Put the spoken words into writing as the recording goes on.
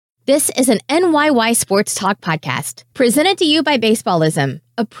This is an NYY Sports Talk podcast presented to you by Baseballism,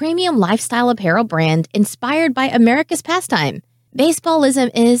 a premium lifestyle apparel brand inspired by America's pastime.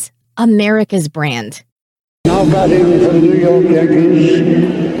 Baseballism is America's brand. Now batting for the New York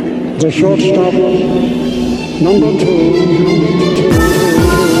Yankees, the shortstop, number 2.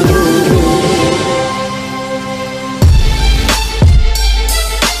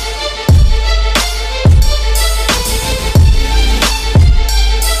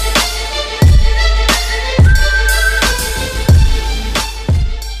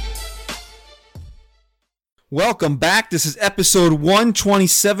 Welcome back. This is episode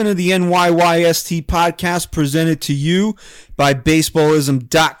 127 of the NYYST podcast presented to you by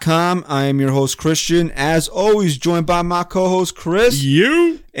Baseballism.com. I am your host, Christian. As always, joined by my co-host, Chris.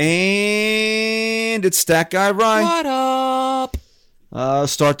 You. And it's Stat Guy, Ryan. What up?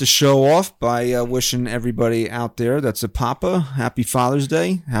 Start the show off by wishing everybody out there that's a papa happy Father's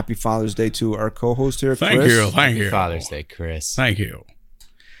Day. Happy Father's Day to our co-host here, Chris. Thank you. Father's Day, Chris. Thank you.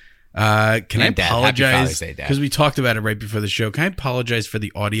 Can I apologize? Because we talked about it right before the show. Can I apologize for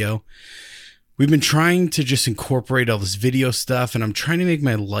the audio? We've been trying to just incorporate all this video stuff, and I'm trying to make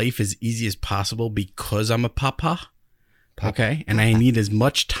my life as easy as possible because I'm a papa. Okay? And I need as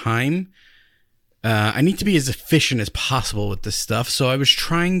much time. I need to be as efficient as possible with this stuff. So I was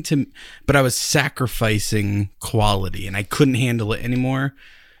trying to, but I was sacrificing quality, and I couldn't handle it anymore.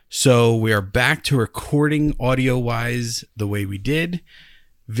 So we are back to recording audio-wise the way we did.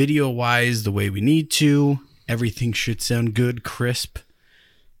 Video-wise, the way we need to. Everything should sound good, crisp,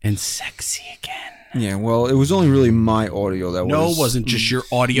 and sexy again. Yeah, well, it was only really my audio that was... No, it wasn't just your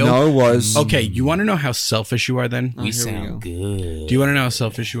audio. No, it was. Okay, you want to know how selfish you are then? We sound good. Do you want to know how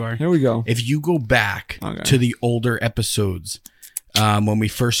selfish you are? Here we go. If you go back to the older episodes, when we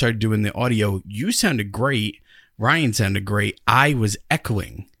first started doing the audio, you sounded great. Ryan sounded great. I was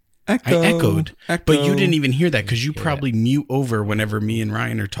echoing. I echoed, but you didn't even hear that because you probably mute over whenever me and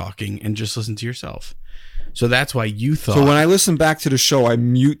Ryan are talking and just listen to yourself. So that's why you thought. So when I listen back to the show, I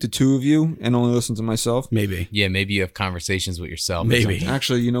mute the two of you and only listen to myself? Maybe. Yeah, maybe you have conversations with yourself. Maybe.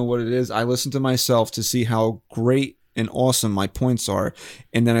 Actually, you know what it is? I listen to myself to see how great and awesome my points are,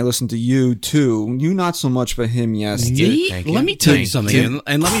 and then I listen to you too. You not so much, but him, yes. Let me tell you something,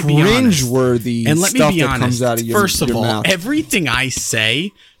 and let me be honest. Cringeworthy stuff that comes out of your mouth. First of all, everything I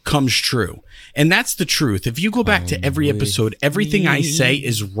say comes true. And that's the truth. If you go back to every episode, everything I say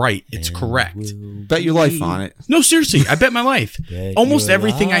is right. It's correct. Bet your life on it. No, seriously, I bet my life. Almost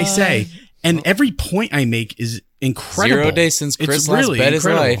everything I say and every point I make is incredible. 0 days since Chris last bet his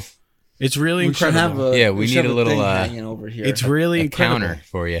life. It's really incredible. We need a little hanging over here. It's really incredible. Counter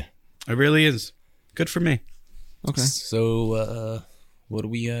for you. It really is. Good for me. Okay. So, what are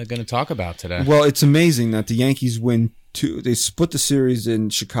we going to talk about today? Well, it's amazing that the Yankees win they split the series in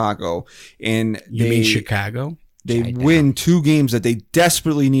Chicago, and you mean Chicago? They win 2 games that they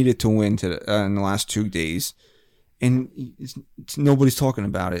desperately needed to win in the last 2 days, and nobody's talking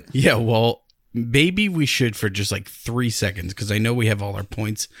about it. Yeah, well, maybe we should for just like 3 seconds because I know we have all our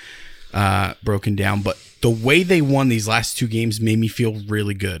points broken down, but the way they won these last 2 games made me feel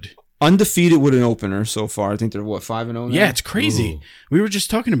really good. Undefeated with an opener so far. I think they're 5-0 now? Yeah, it's crazy. Ooh. We were just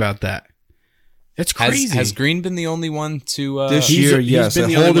talking about that. That's crazy. Has Green been the only one to... this year, yes. He's been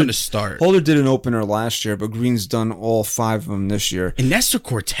the only one to start. Holder did an opener last year, but Green's done all 5 of them this year. And Nestor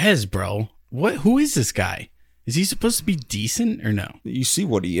Cortez, bro. Who is this guy? Is he supposed to be decent or no? You see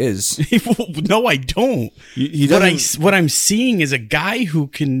what he is. No, I don't. What I'm seeing is a guy who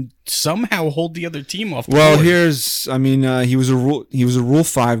can somehow hold the other team off the board. He was a Rule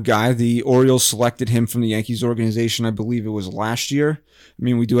 5 guy. The Orioles selected him from the Yankees organization. I believe it was last year. I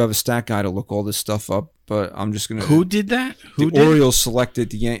mean, we do have a stat guy to look all this stuff up, but I'm just going to... Who did that? Orioles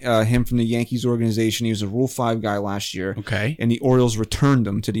selected him from the Yankees organization. He was a Rule 5 guy last year. Okay. And the Orioles returned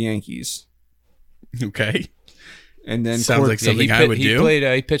him to the Yankees. Okay. And then sounds like something I would do.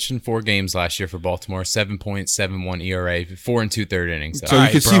 He pitched in 4 games last year for Baltimore, 7.71 ERA, 4 2/3 innings. So you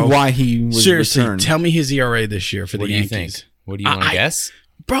can see why he was returned. Tell me his ERA this year for the Yankees. What do you think? What do you want to guess?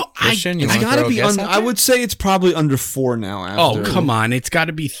 Bro, Christian, it's got to be I would say it's probably under 4 now. Come on. It's got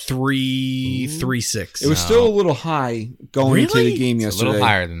to be 3.6. It was still a little high going into the game yesterday. It's a little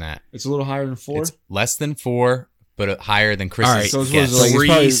higher than that. It's a little higher than 4? It's less than 4, but higher than Chris's. All right, so it was like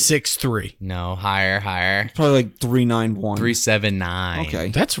 3.63. No, higher. It's probably like 3.91. 3.79. Okay.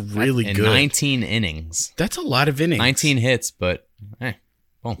 That's really good. 19 innings. That's a lot of innings. 19 hits, but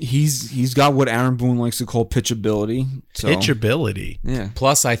Well, he's got what Aaron Boone likes to call pitchability. So. Pitchability. Yeah.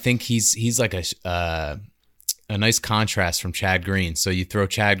 Plus, I think he's like a nice contrast from Chad Green. So you throw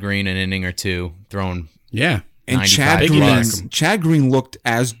Chad Green an inning or two, throwing And 95 plus. Chad Green looked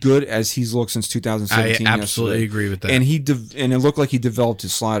as good as he's looked since 2017. I absolutely agree with that. And and it looked like he developed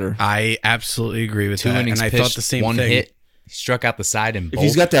his slider. I absolutely agree with 2 that. innings And I pitched, thought the same one thing. hit. He struck out the side in both If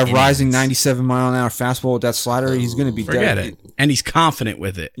he's got that innings. rising 97 mile an hour fastball with that slider, he's going to be Forget dead. it. And he's confident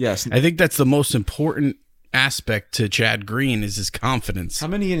with it. Yes. I think that's the most important aspect to Chad Green is his confidence. How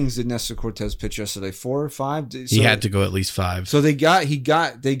many innings did Nestor Cortez pitch yesterday? 4 or 5? He had to go at least 5. So they got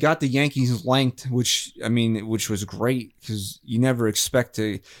the Yankees length, which was great because you never expect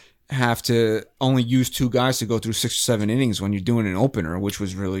to have to only use 2 guys to go through 6 or 7 innings when you're doing an opener, which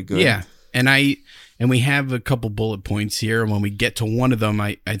was really good. Yeah. And we have a couple bullet points here. And when we get to one of them,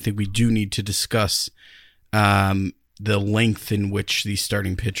 I think we do need to discuss the length in which these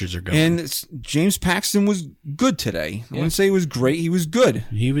starting pitchers are going. And James Paxton was good today. I wouldn't say he was great. He was good.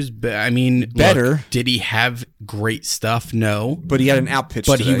 He was, better. Look, did he have great stuff? No. But he had an out pitch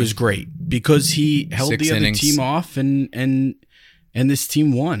But today. he was great because he held 6 the other innings. team off and this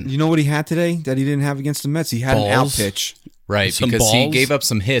team won. You know what he had today that he didn't have against the Mets? He had an out Balls. pitch. Right, Some because he balls. gave up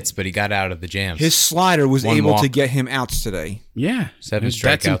some hits, but he got out of the jams. His slider was One able to walk. get him outs today. Yeah. 7 That's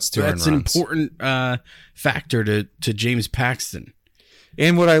strikeouts, 2 earned That's an runs. important factor to James Paxton.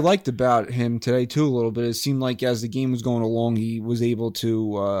 And what I liked about him today, too, a little bit, it seemed like as the game was going along, he was able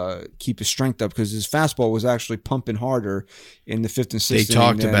to keep his strength up because his fastball was actually pumping harder in the 5th and 6th They inning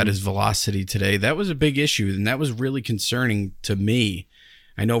talked than- about his velocity today. That was a big issue, and that was really concerning to me.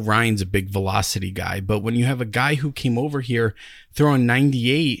 I know Ryan's a big velocity guy, but when you have a guy who came over here throwing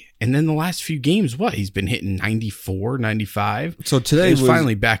 98, and then the last few games, he's been hitting 94, 95. So today He's was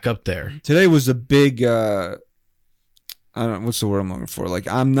finally back up there. Today was a big. I don't know what's the word I'm looking for. Like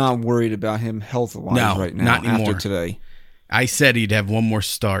I'm not worried about him health wise No, right now. not anymore. After today, I said he'd have one more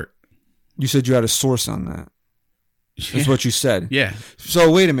start. you said you had a source on that. That's what you said. Yeah. So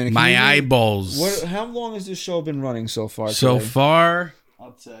wait a minute. My eyeballs. How long has this show been running so far? So today? far,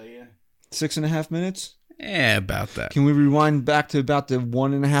 I'll tell you. 6.5 minutes. Yeah, about that. Can we rewind back to about the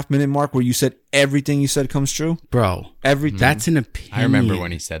 1.5 minute mark where you said everything you said comes true? Bro, Everything. that's an opinion. I remember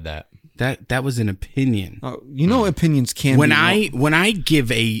when he said that. That was an opinion. Opinions can. When be when I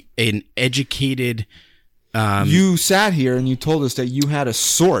give an educated you sat here and you told us that you had a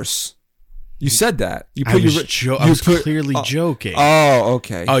source. You said that. You I was clearly joking. Oh,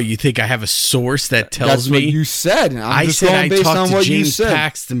 okay. Oh, you think I have a source that tells That's me? what you said. And I just said going I based talked on to what you James said.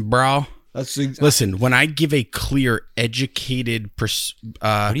 Paxton, bro. That's Listen, when I give a clear, educated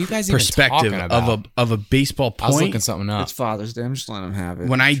are you guys even perspective talking about? of a baseball I was point, looking something up. It's Father's Day. I'm just letting him have it.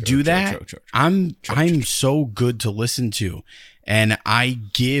 when I do that, true. I'm so good to listen to, and I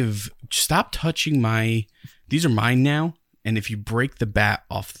give. Stop touching my. These are mine now, and if you break the bat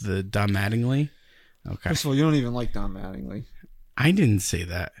off the Don Mattingly, okay. First of all, you don't even like Don Mattingly. I didn't say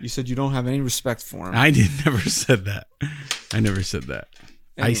that. You said you don't have any respect for him. Never said that. I never said that.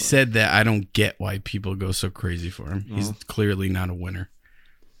 Anyway. I said that I don't get why people go so crazy for him. He's clearly not a winner.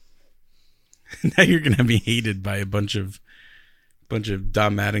 Now you're gonna be hated by a bunch of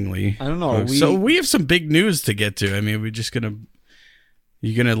Don Mattingly. I don't know. So we have some big news to get to. I mean,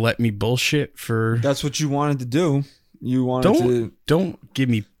 you gonna let me bullshit for? That's what you wanted to do. You wanted to. Don't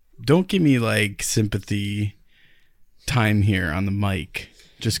give me like sympathy time here on the mic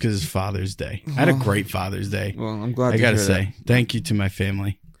just because it's Father's Day. I had a great Father's Day. Well, I'm glad. I gotta hear say thank you to my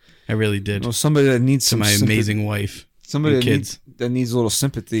family. I really did. Well, somebody that needs To some my sympathy- amazing wife. Somebody and that kids. needs a little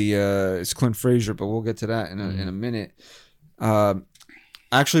sympathy is Clint Frazier, but we'll get to that in a minute. I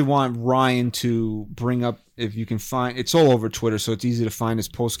actually want Ryan to bring up, if you can find, it's all over Twitter, so it's easy to find his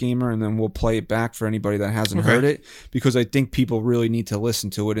post gamer, and then we'll play it back for anybody that hasn't heard it, because I think people really need to listen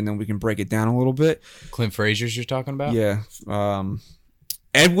to it, and then we can break it down a little bit. Clint Frazier's you're talking about? Yeah.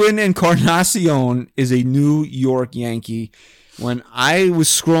 Edwin Encarnacion is a New York Yankee. When I was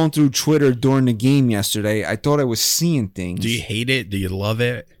scrolling through Twitter during the game yesterday, I thought I was seeing things. Do you hate it? Do you love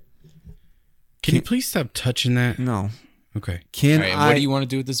it? Can you please stop touching that? No. Okay. Can All right, I? what do you want to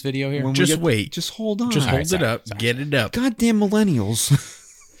do with this video here? when we Just get- wait. Just hold on. Just hold sorry, it up. sorry. Get it up. Goddamn millennials.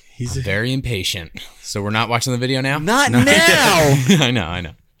 He's Very impatient. So we're not watching the video now? Not now. I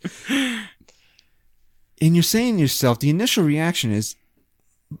know. And you're saying to yourself, the initial reaction is,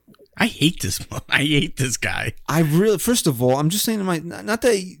 I hate this one. I hate this guy. I really, first of all, I'm just saying to not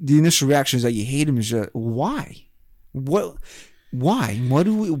that the initial reaction is that you hate him, is just, why? What? Why?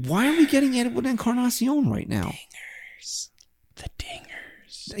 Why are we getting Edwin Encarnacion right now? The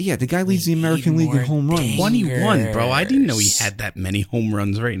dingers. Yeah, the guy leads the American League in home runs. 21, bro. I didn't know he had that many home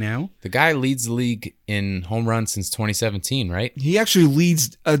runs right now. The guy leads the league in home runs since 2017, right? He actually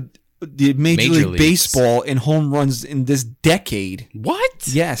leads the Major Major League leagues. Baseball in home runs in this decade. What?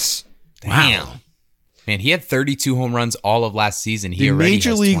 Yes. Wow. Man, he had 32 home runs all of last season. He The already major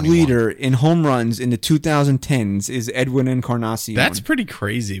has league 21. leader in home runs in the 2010s is Edwin Encarnacion. That's pretty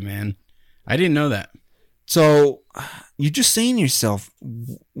crazy, man. I didn't know that. So you're just saying to yourself,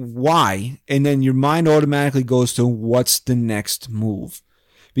 why? And then your mind automatically goes to what's the next move?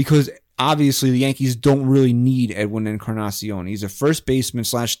 Because obviously the Yankees don't really need Edwin Encarnacion. He's a first baseman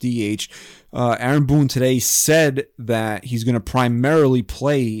 / DH. Aaron Boone today said that he's going to primarily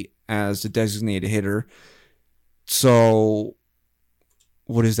play as the designated hitter. So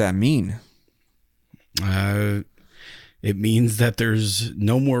what does that mean? It means that there's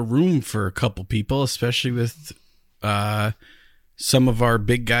no more room for a couple people, especially with some of our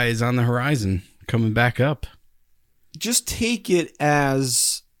big guys on the horizon coming back up. Just take it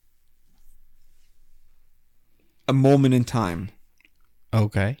as a moment in time.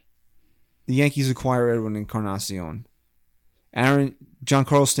 Okay. The Yankees acquire Edwin Encarnacion.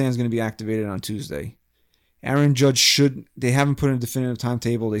 Giancarlo Stanton's going to be activated on Tuesday. Aaron Judge they haven't put in a definitive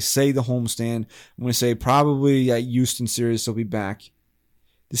timetable. They say the homestand. I'm going to say probably at Houston series they'll be back.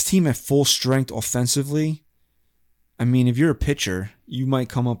 This team at full strength offensively, I mean, if you're a pitcher, you might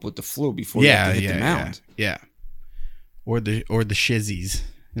come up with the flu before you have to hit the mound. Yeah. Or the shizzies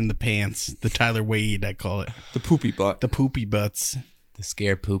in the pants. The Tyler Wade, I call it. The poopy butt. The poopy butts. The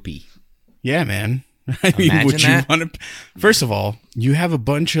scare poopy. Yeah, man. I mean, Imagine would you that. want to? First of all, you have a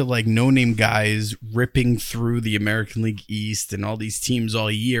bunch of like no-name guys ripping through the American League East and all these teams all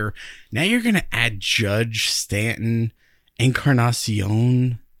year. Now you're gonna add Judge, Stanton,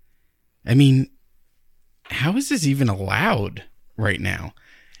 Encarnacion. I mean, how is this even allowed right now?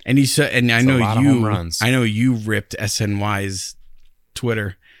 And he said, and I know a lot of home runs. I know you ripped SNY's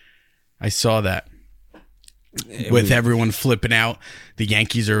Twitter. I saw that. With everyone flipping out, the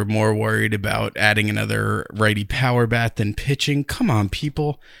Yankees are more worried about adding another righty power bat than pitching. Come on,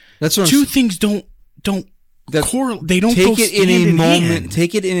 people. That's what Two things don't correlate. They don't go take it in a hand in moment. hand.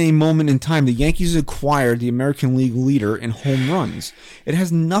 Take it in a moment in time. The Yankees acquired the American League leader in home runs. It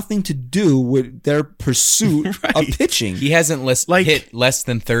has nothing to do with their pursuit of pitching. He hasn't hit less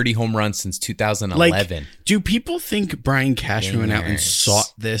than 30 home runs since 2011. Like, do people think Brian Cashman went out and Dingers.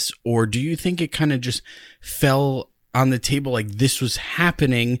 sought this, or do you think it kind of just fell on the table like this was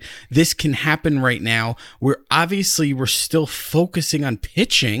happening? This can happen right now. We're still focusing on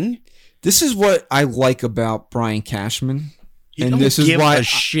pitching. This is what I like about Brian Cashman, You and don't this is give why a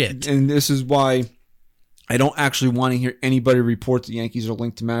shit. And this is why I don't actually want to hear anybody report the Yankees are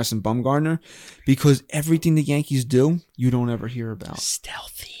linked to Madison Bumgarner, because everything the Yankees do, you don't ever hear about.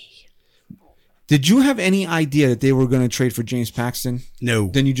 Stealthy. Did you have any idea that they were going to trade for James Paxton? No.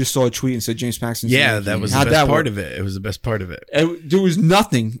 Then you just saw a tweet and said James Paxton. Yeah, that was the best part of it. It was the best part of it. There was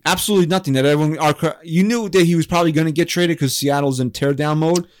nothing, absolutely nothing that you knew that he was probably going to get traded because Seattle's in teardown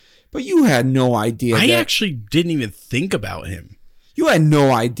mode, but you had no idea. I actually didn't even think about him. You had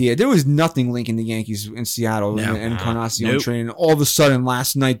no idea. There was nothing linking the Yankees in Seattle No. and Encarnacion Nope. training. All of a sudden,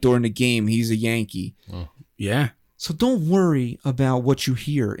 last night during the game, he's a Yankee. Yeah. So don't worry about what you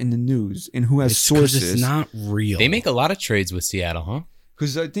hear in the news and who has It's 'cause sources. it's not real. They make a lot of trades with Seattle, huh?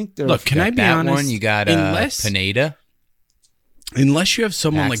 Because I think they're... Look, can I be that honest? one, you got Pineda. Unless you have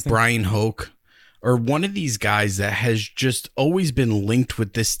someone Paxton? like Brian Hoke or one of these guys that has just always been linked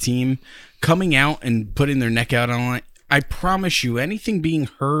with this team coming out and putting their neck out on it, I promise you anything being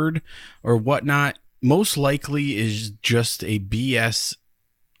heard or whatnot most likely is just a BS,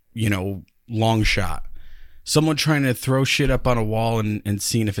 long shot. Someone trying to throw shit up on a wall and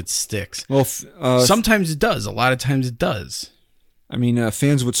seeing if it sticks. Well, Sometimes it does. A lot of times it does. I mean,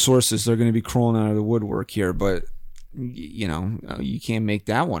 fans with sources, they're going to be crawling out of the woodwork here, but you can't make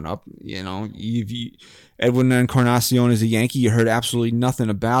that one up. Edwin Encarnacion is a Yankee. You heard absolutely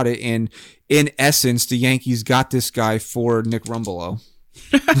nothing about it, and in essence, the Yankees got this guy for Nick Rumbelow.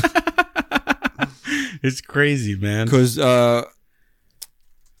 It's crazy, man. Because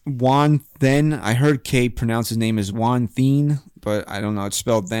Juan Then, I heard Kay pronounce his name as Juan Thien, but I don't know. It's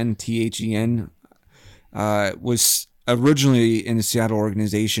spelled Then, Then. Was originally in the Seattle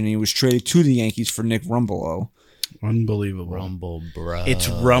organization. He was traded to the Yankees for Nick Rumbelow. Unbelievable. Rumble, bro. It's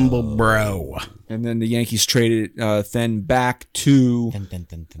Rumble, bro. And then the Yankees traded Then back to Dun, dun,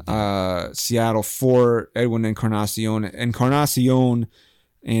 dun, dun, dun. Seattle for Edwin Encarnacion. Encarnacion,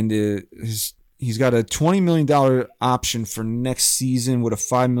 and he's got a $20 million option for next season with a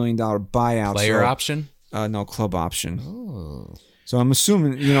 $5 million buyout. Player option? No, club option. Oh. So I'm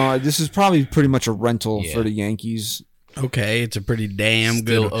assuming, this is probably pretty much a rental Yeah. for the Yankees. Okay, it's a pretty damn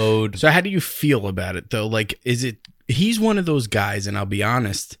Still good. owed. So how do you feel about it though? Like, he's one of those guys, and I'll be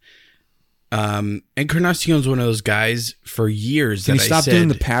honest. Encarnacion's one of those guys for years Can that he stop I said, doing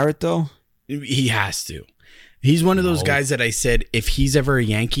the Parrot though? He has to. He's one of those guys that I said, if he's ever a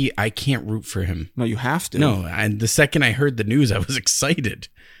Yankee, I can't root for him. No, you have to. No, and the second I heard the news, I was excited.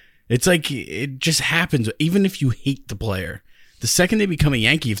 It's like it just happens. Even if you hate the player, the second they become a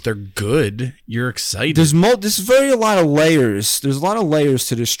Yankee, if they're good, you're excited. There's a lot of layers. There's a lot of layers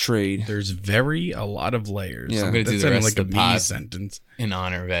to this trade. There's a lot of layers. Yeah. I'm going to do the rest like of the a me pod sentence. in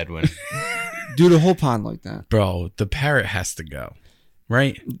honor of Edwin. Do the whole pond like that. Bro, the Parrot has to go,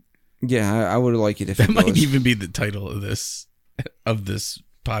 right? Yeah, I would like it if That it might goes. even be the title of this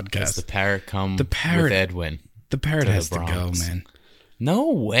podcast. Does the Parrot come The Parrot- with Edwin? The Parrot to the has to go, Bronx. man.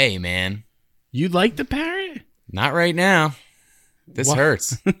 No way, man. You like the Parrot? Not right now. This What?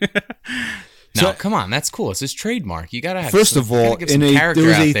 hurts. No, So- come on. That's cool. It's his trademark. You gotta have First of all, give some character there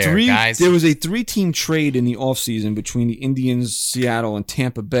was out a there, guys. there was a 3-team trade in the offseason between the Indians, Seattle, and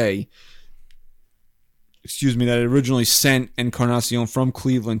Tampa Bay. Excuse me, that originally sent Encarnacion from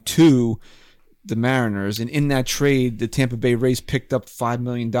Cleveland to the Mariners, and in that trade, the Tampa Bay Rays picked up $5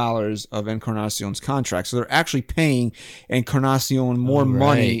 million of Encarnacion's contract. So they're actually paying Encarnacion more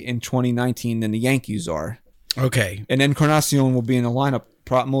money in 2019 than the Yankees are. Okay. And Encarnacion will be in the lineup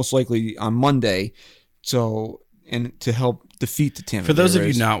most likely on Monday, and to help defeat the Tampa For those Bay of you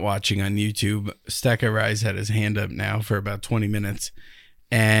Rays. not watching on YouTube, Stack of Rise had his hand up now for about 20 minutes.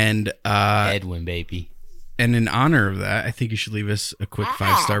 And Edwin, baby. And in honor of that, I think you should leave us a quick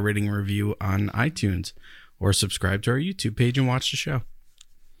 5-star rating and review on iTunes or subscribe to our YouTube page and watch the show.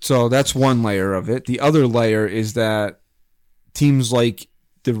 So that's one layer of it. The other layer is that teams like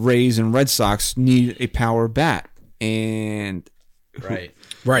the Rays and Red Sox need a power bat. And Right.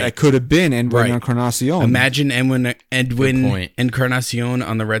 that could have been Edwin Right. Encarnacion. Imagine Edwin point. Encarnacion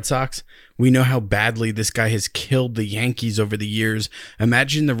on the Red Sox. We know how badly this guy has killed the Yankees over the years.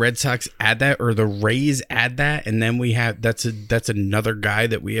 Imagine the Red Sox add that, or the Rays add that, and then we have that's another guy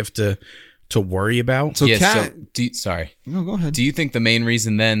that we have to worry about. So, Yeah, sorry. no, go ahead. Do you think the main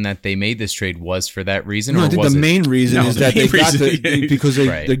reason then that they made this trade was for that reason? No, or I think was the it? main reason No, is the that main they got reason- because they,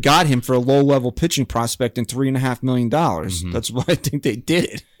 Right. they got him for a low-level pitching prospect and $3.5 million. Mm-hmm. That's why I think they did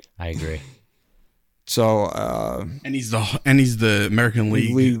it. I agree. So, And he's the American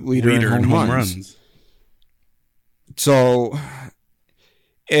League Leader in home runs. So,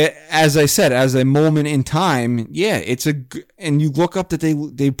 as I said, as a moment in time, yeah, and you look up that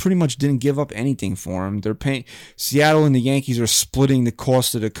they pretty much didn't give up anything for him. They're paying Seattle and the Yankees are splitting the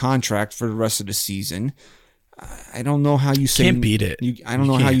cost of the contract for the rest of the season. I don't know how you say Can't beat it. I don't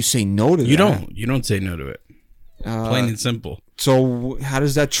know how you say no to that. You don't say no to it. Plain and simple. So how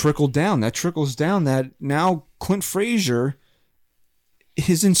does that trickle down? That trickles down that now Clint Frazier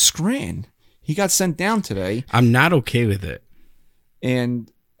is in Scranton. He got sent down today. I'm not okay with it.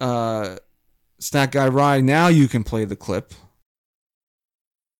 And Stat Guy Rye, now you can play the clip.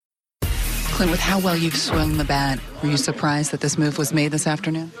 Clint, with how well you've swung the bat, were you surprised that this move was made this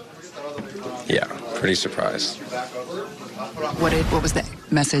afternoon? Yeah, pretty surprised. What was the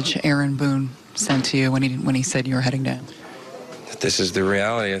message Aaron Boone sent to you when he said you were heading down? This is the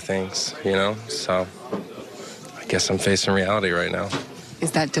reality of things, so I guess I'm facing reality right now.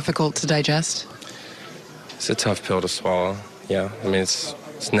 Is that difficult to digest? It's a tough pill to swallow. Yeah, I mean, it's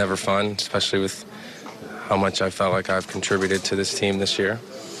never fun, especially with how much I felt like I've contributed to this team this year.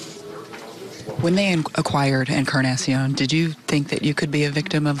 When they acquired Encarnacion, did you think that you could be a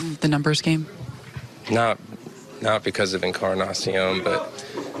victim of the numbers game? Not because of Encarnacion, but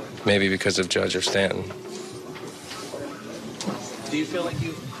maybe because of Judge or Stanton. Do you feel like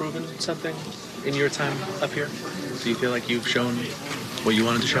you've proven something in your time up here? Do you feel like you've shown what you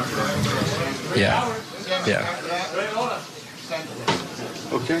wanted to show? Yeah.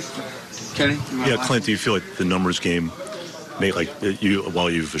 Okay. Kenny? Yeah, Clint, do you feel like the numbers game, while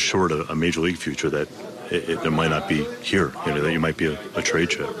you've assured a major league future, that it might not be here, that you might be a trade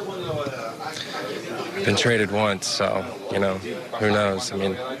chip? I've been traded once, so, who knows? I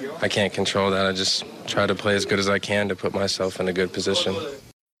mean, I can't control that. I just try to play as good as I can to put myself in a good position.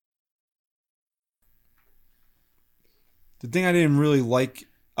 The thing I didn't really like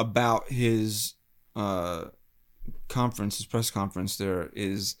about his press conference there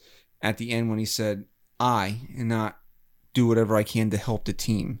is at the end when he said, and not do whatever I can to help the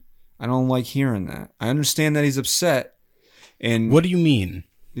team. I don't like hearing that. I understand that he's upset. And What do you mean?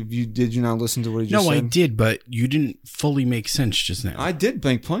 Did you not listen to what he just said? No, I did, but you didn't fully make sense just now. I did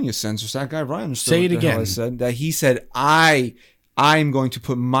make plenty of sense. That guy Ryan understood Say what it the hell again. I said. That he said, I'm going to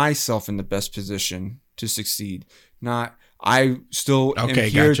put myself in the best position to succeed. Not I still am Okay,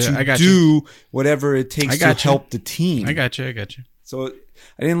 here gotcha. I to got do whatever it takes I to got you. help the team. I got you. So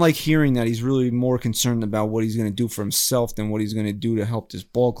I didn't like hearing that he's really more concerned about what he's going to do for himself than what he's going to do to help this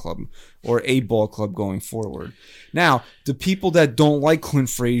ball club or a ball club going forward. Now, the people that don't like Clint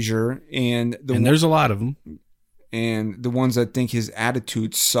Frazier and there's a lot of them, and the ones that think his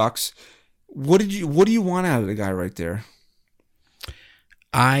attitude sucks, what do you want out of the guy right there?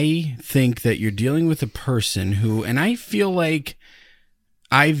 I think that you're dealing with a person who, and I feel like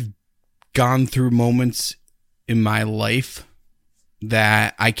I've gone through moments in my life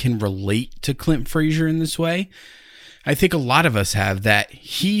that I can relate to Clint Frazier in this way. I think a lot of us have, that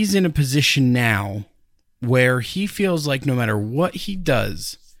he's in a position now where he feels like no matter what he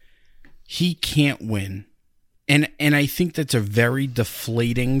does, he can't win. And I think that's a very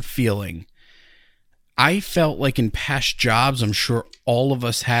deflating feeling. I felt like in past jobs, I'm sure all of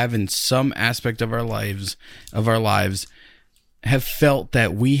us have in some aspect of our lives, have felt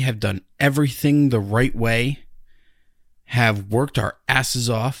that we have done everything the right way, have worked our asses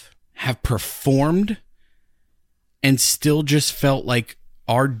off, have performed, and still just felt like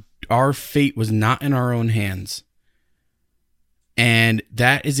our fate was not in our own hands. And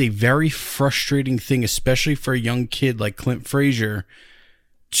that is a very frustrating thing, especially for a young kid like Clint Frazier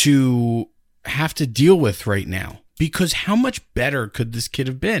to have to deal with right now. Because how much better could this kid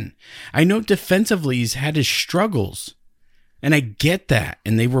have been? I know defensively he's had his struggles, and I get that,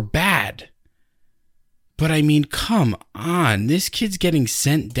 and they were bad. But I mean, come on, this kid's getting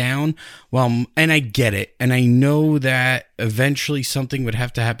sent down. Well, and I get it, and I know that eventually something would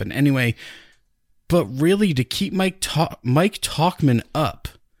have to happen anyway. But really, to keep Mike Tauchman up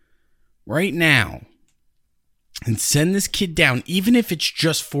right now and send this kid down, even if it's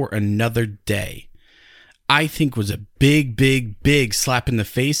just for another day, I think was a big, big, big slap in the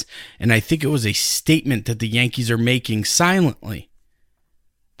face. And I think it was a statement that the Yankees are making silently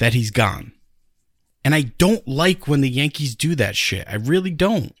that he's gone. And I don't like when the Yankees do that shit. I really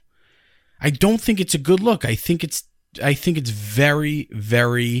don't. I don't think it's a good look. I think it's very,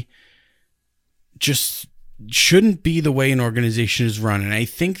 very just shouldn't be the way an organization is run. And I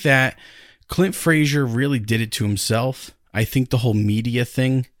think that Clint Frazier really did it to himself. I think the whole media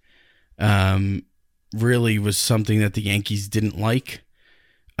thing really was something that the Yankees didn't like.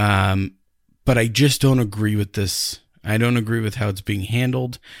 But I just don't agree with this. I don't agree with how it's being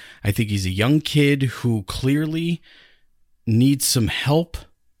handled. I think he's a young kid who clearly needs some help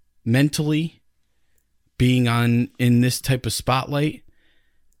mentally being in this type of spotlight.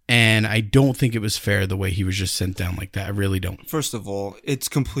 And I don't think it was fair the way he was just sent down like that. I really don't. First of all, it's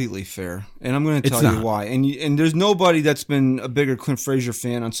completely fair. And I'm going to tell you why. And there's nobody that's been a bigger Clint Frazier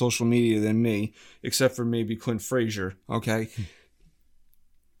fan on social media than me, except for maybe Clint Frazier, okay?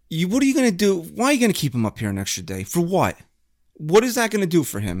 What are you going to do? Why are you going to keep him up here an extra day? For what? What is that going to do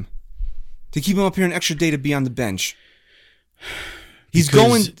for him? To keep him up here an extra day to be on the bench?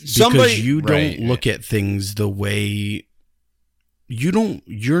 Because you don't look at things the way...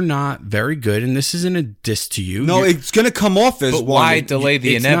 You're not very good, and this isn't a diss to you. No, it's going to come off as but why delay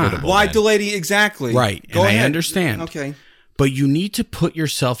the inevitable? Why delay the exactly? Right, Go ahead. I understand. Okay. But you need to put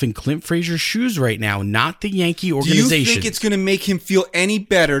yourself in Clint Frazier's shoes right now, not the Yankee organization. Do you think it's going to make him feel any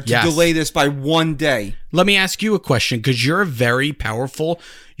better to delay this by one day? Let me ask you a question, because you are a very powerful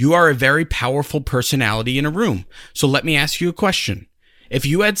personality in a room. So let me ask you a question. If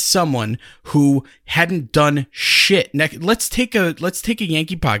you had someone who hadn't done shit, let's take a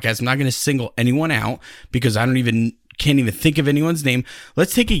Yankee podcast. I'm not going to single anyone out because I can't even think of anyone's name.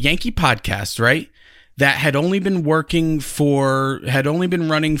 Let's take a Yankee podcast, right? That had only been running for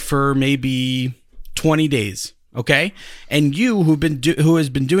maybe 20 days. Okay. And you who has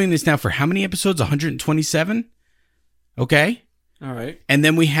been doing this now for how many episodes? 127. Okay. All right. And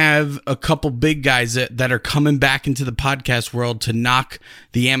then we have a couple big guys that are coming back into the podcast world to knock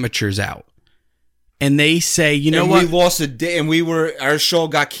the amateurs out. And they say, you know what? We lost a day, and our show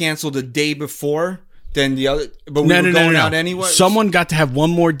got canceled a day before than the other, but we were going out anyway. Someone got to have one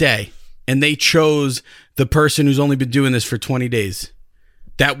more day, and they chose the person who's only been doing this for 20 days.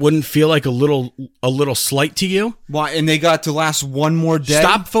 That wouldn't feel like a little slight to you? Why? And they got to last one more day?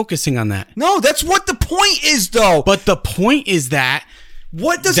 Stop focusing on that. No, that's what the point is, though. But the point is that...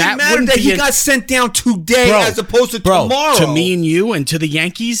 What does it matter that he got sent down today as opposed to tomorrow? To me and you and to the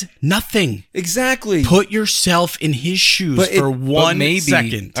Yankees, nothing. Exactly. Put yourself in his shoes for 1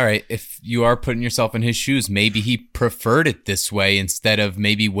 second. All right, if you are putting yourself in his shoes, maybe he preferred it this way instead of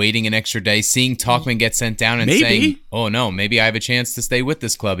maybe waiting an extra day, seeing Tauchman get sent down and saying, oh no, maybe I have a chance to stay with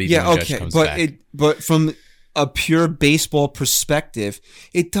this club even when Judge comes back. But from a pure baseball perspective,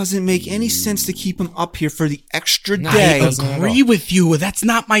 it doesn't make any sense to keep him up here for the extra day. I agree with you. That's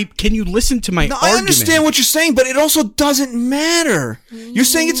not my... Can you listen to my argument? I understand what you're saying, but it also doesn't matter. You're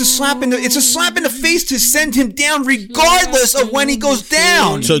saying it's a slap in the face to send him down regardless of when he goes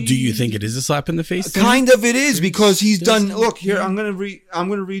down. So do you think it is a slap in the face? Kind of it is, because he's done... Look, here, I'm going to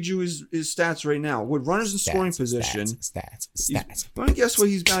read you his stats right now. With runners in scoring position... Stats. Want to guess what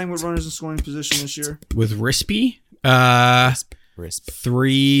he's batting with runners in scoring position this year? With Rispy?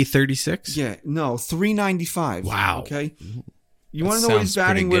 336? Yeah, no, 395. Wow. Okay. You want to That know what he's sounds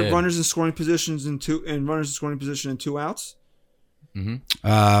pretty batting with good. runners in scoring positions and runners in scoring position and 2 outs?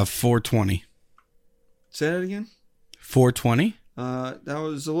 420. Say that again? 420? That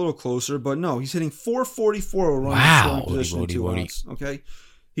was a little closer, but no, he's hitting 444 with runners in scoring position and 2 outs. Okay.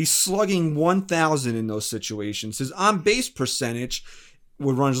 He's slugging 1,000 in those situations. His on-base percentage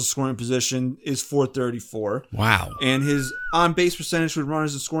with runners in scoring position is 434. Wow. And his on-base percentage with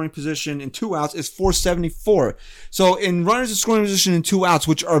runners in scoring position and 2 outs is 474. So in runners in scoring position and 2 outs,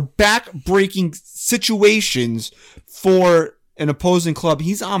 which are back-breaking situations for an opposing club,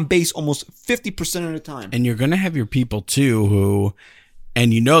 he's on base almost 50% of the time. And you're going to have your people, too, who...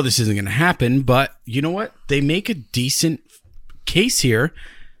 And you know this isn't going to happen, but you know what? They make a decent case here.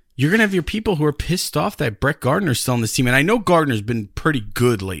 You're going to have your people who are pissed off that Brett Gardner's still on this team. And I know Gardner's been pretty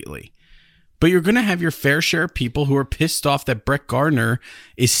good lately. But you're going to have your fair share of people who are pissed off that Brett Gardner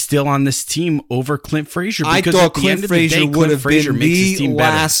is still on this team over Clint Frazier. I Because thought at the Clint end of the Frazier day, would Clint have Frazier been makes his the team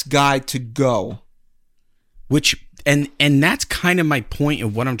better. last guy to go. Which... And that's kind of my point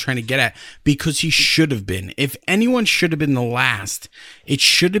of what I'm trying to get at, because he should have been. If anyone should have been the last, it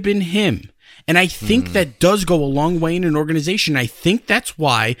should have been him. And I think that does go a long way in an organization. I think that's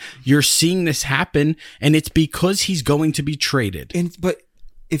why you're seeing this happen, and it's because he's going to be traded. But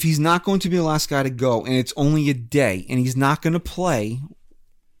if he's not going to be the last guy to go, and it's only a day, and he's not going to play,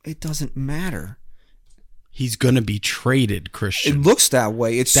 it doesn't matter. He's going to be traded, Christian. It looks that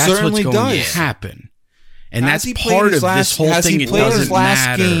way. It That's certainly what's going does. to happen. And Has that's he played part of his this whole has thing. he It played doesn't his last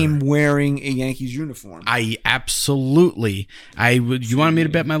matter. game wearing a Yankees uniform? I absolutely. You wanted me to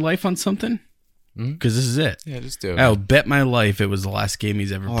bet my life on something? Because this is it. Yeah, just do it. I'll bet my life it was the last game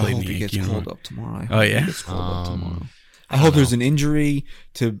he's ever I played hope in the he gets Yankee called uniform. up tomorrow. Oh, yeah? He gets called up tomorrow. I hope there's an injury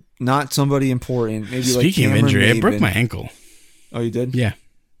to not somebody important. Maybe Speaking like of Cameron injury, I broke Maben. my ankle. Oh, you did? Yeah.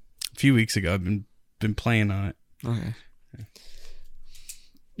 A few weeks ago. I've been playing on it. Okay.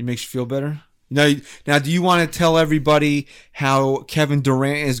 It makes you feel better? Now, do you want to tell everybody how Kevin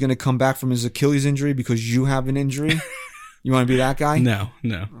Durant is going to come back from his Achilles injury because you have an injury? You want to be that guy? No.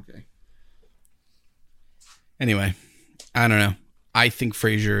 Okay. Anyway, I don't know. I think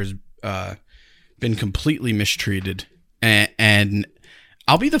Frazier has been completely mistreated, and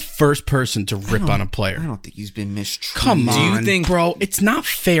I'll be the first person to rip on a player. I don't think he's been mistreated. Come on, Do you think- bro. It's not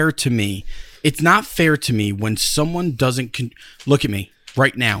fair to me. It's not fair to me when someone doesn't look at me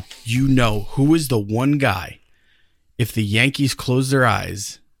right now. You know who is the one guy, if the Yankees close their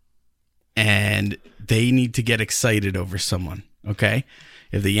eyes and they need to get excited over someone, okay?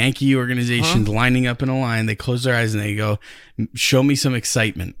 If the Yankee organization's lining up in a line, they close their eyes and they go, show me some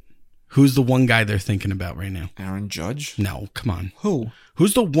excitement. Who's the one guy they're thinking about right now? Aaron Judge? No, come on. Who?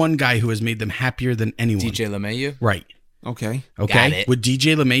 Who's the one guy who has made them happier than anyone? DJ LeMahieu? Right. Okay. Okay. Got it. Would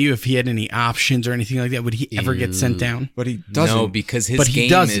DJ LeMahieu, if he had any options or anything like that, would he ever get sent down? But he doesn't. No, because his But he game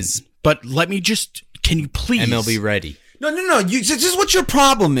doesn't. is But let me just, can you please? MLB ready. No. This is what your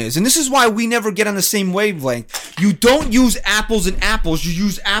problem is, and this is why we never get on the same wavelength. You don't use apples and apples. You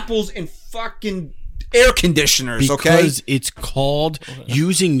use apples and fucking air conditioners, Because it's called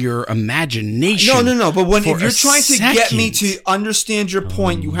using your imagination. No. But for if you're a trying to get me second. to understand your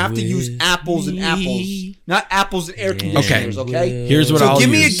point, you have to use apples and apples, not apples and air conditioners. Okay. Here's what So I'll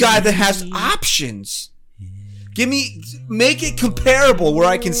give me use. a guy that has options. Make it comparable where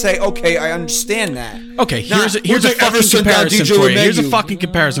I can say, okay, I understand that. Okay, here's a would they ever fucking send down comparison DJ for you. Here's a LeMahieu? fucking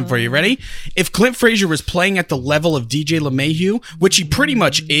comparison for you. Ready? If Clint Frazier was playing at the level of DJ LeMahieu, which he pretty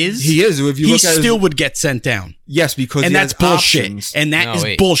much is, He is. If you he look at still his, would get sent down. yes, because And he that's has bullshit. options. And that No, is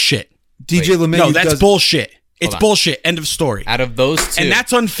wait. bullshit. DJ LeMahieu No, that's does, bullshit. It's on. bullshit. End of story. Out of those two, And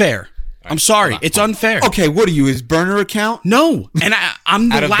that's unfair. I'm sorry. It's unfair. Okay, what are you? His burner account? No, and I'm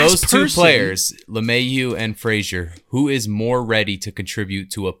the out of last those two person. players, LeMahieu and Frazier, who is more ready to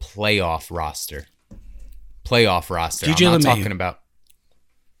contribute to a playoff roster? Playoff roster. DJ I'm not LeMahieu. talking about.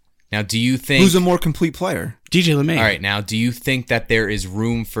 Now, do you think? Who's a more complete player? DJ LeMahieu. all right, now, do you think that there is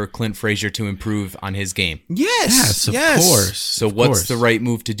room for Clint Frazier to improve on his game? Yes. Yes, of course. So, of what's course. the right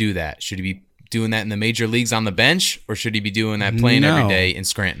move to do that? Should he be doing that in the major leagues on the bench, or should he be doing that playing every day in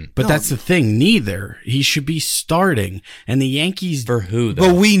Scranton? But that's the thing. Neither. He should be starting. And the Yankees... For who, though?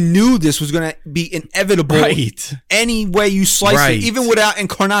 But we knew this was going to be inevitable. Right. Any way you slice it. Even without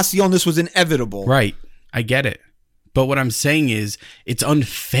Encarnacion, this was inevitable. Right. I get it. But what I'm saying is, it's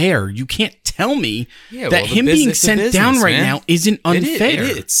unfair. You can't tell me that him being sent down right now isn't unfair.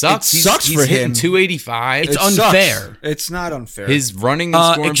 It sucks. It sucks for him. 285. It's unfair. It's not unfair. His running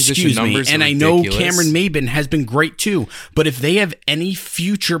and scoring position numbers are and ridiculous. I know Cameron Maben has been great too. But if they have any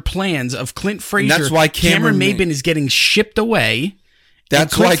future plans of Clint Frazier, that's why Cameron Maben is getting shipped away.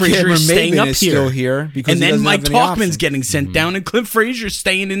 That's why Cameron Maben is still here. Because and then Mike Tauchman's getting sent down, and Clint Frazier's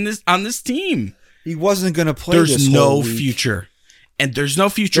staying on this team. He wasn't going to play. There's no future. And there's no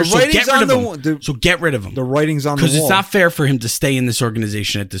future, so get rid of him. So get rid of him. The writing's on the wall. Because it's not fair for him to stay in this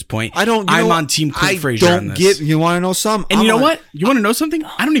organization at this point. I'm on Team Clint Frazier on this. You want to know something? And you know what? You want to know something?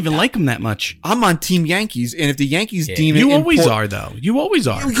 I don't even like him that much. I'm on Team Yankees, and if the Yankees deem it You always are, though. You always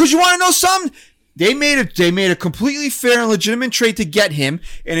are. Because you want to know something? They made a completely fair and legitimate trade to get him,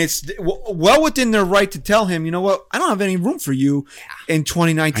 and it's well within their right to tell him, you know what, I don't have any room for you in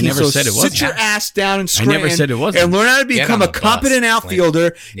 2019. I never said it wasn't. Sit your ass down and Scranton. I never said it wasn't. And learn how to become a competent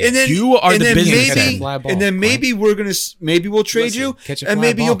outfielder. And then you are the business head. And then maybe we'll trade you, and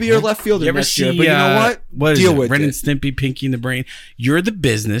maybe you'll be your left fielder next year. But you know what? Deal with it. Ren and Stimpy, Pinky and the Brain. You're the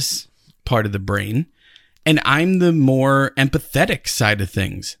business part of the brain, and I'm the more empathetic side of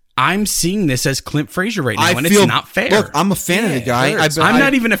things. I'm seeing this as Clint Frazier right now, and it's not fair. Look, I'm a fan of the guy. I'm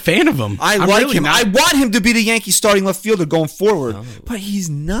not even a fan of him. I like him. I want him to be the Yankee starting left fielder going forward, but he's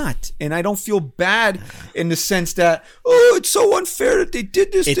not. And I don't feel bad in the sense that, it's so unfair that they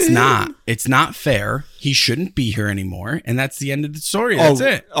did this to him. It's not. It's not fair. He shouldn't be here anymore, and that's the end of the story. That's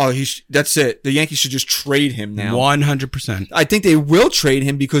it. That's it. The Yankees should just trade him now. 100%. I think they will trade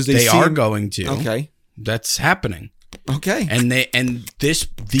him because they are going to. Okay. That's happening. Okay. And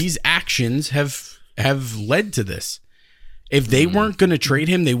these actions have led to this. If they weren't going to trade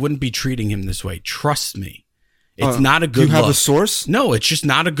him, they wouldn't be treating him this way. Trust me. It's not a good look. Do you have a source? No, it's just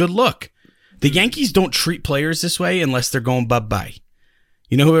not a good look. The Yankees don't treat players this way unless they're going bye-bye.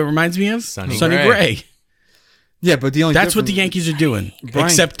 You know who it reminds me of? Sonny Gray. Yeah, but that's what the Yankees are doing,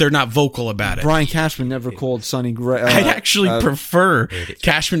 except they're not vocal about it. Brian Cashman never called Sonny Gray. I'd actually prefer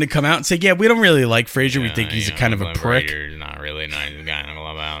Cashman to come out and say, yeah, we don't really like Frazier. We think he's a kind of a prick. Frazier's not really nice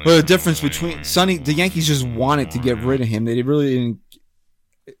guy. But the difference between Sonny, the Yankees just wanted to get rid of him. They really didn't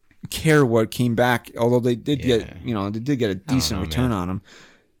care what came back, although they did get a decent return on him.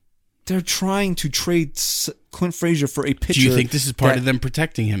 They're trying to trade Clint Frazier for a pitcher. Do you think this is part of them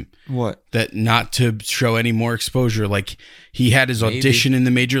protecting him? What? That not to show any more exposure. Like, he had his audition in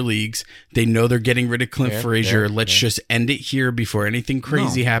the major leagues. They know they're getting rid of Clint Frazier. Let's just end it here before anything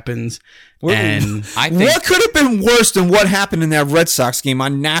crazy happens. And what could have been worse than what happened in that Red Sox game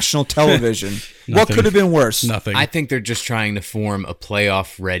on national television? What could have been worse? Nothing. I think they're just trying to form a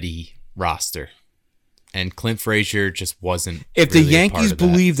playoff-ready roster. And Clint Frazier just wasn't. If the Yankees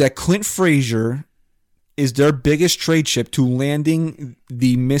believe that Clint Frazier is their biggest trade chip to landing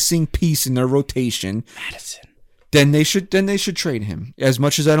the missing piece in their rotation, Madison, then they should trade him. As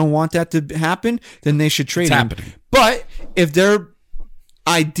much as I don't want that to happen, then they should trade him. Happening. But if their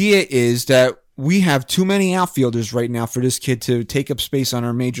idea is that we have too many outfielders right now for this kid to take up space on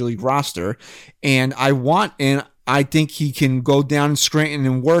our major league roster, and I think he can go down in Scranton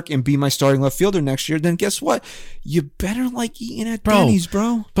and work and be my starting left fielder next year, then guess what? You better like eating at Denny's,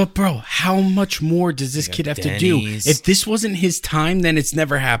 bro. But, bro, how much more does this kid have to do? If this wasn't his time, then it's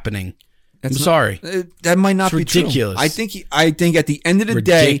never happening. I'm sorry. That might not be ridiculous. True. I think at the end of the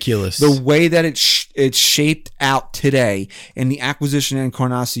day, the way that it's shaped out today and the acquisition of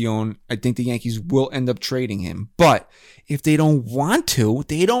Encarnacion, I think the Yankees will end up trading him. But if they don't want to,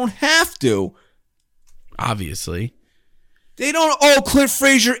 they don't have to. Obviously. They don't owe Clint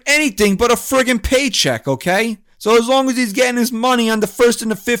Frazier anything but a friggin' paycheck, okay? So as long as he's getting his money on the 1st and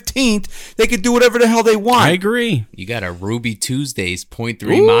the 15th, they can do whatever the hell they want. I agree. You got a Ruby Tuesdays 0.3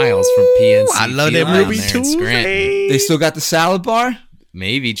 miles from PNC. I love that Ruby Tuesday. They still got the salad bar?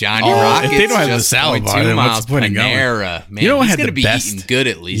 Maybe Johnny Rockets. If they don't have the salad bar, then what's the point of going? Man, you know who had the be best? Eating good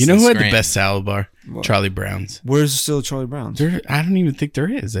at least. You know who had Scranton. the best salad bar? What? Charlie Brown's. Where's still Charlie Brown's? I don't even think there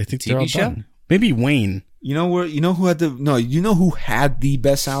is. I think they're all TV show? done. Maybe Wayne. You know who had the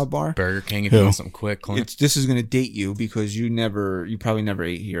best salad bar? Burger King. If you want something quick, Clint. This is gonna date you because you probably never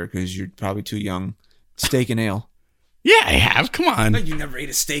ate here because you're probably too young. Steak and Ale. Yeah, I have. Come on. You never ate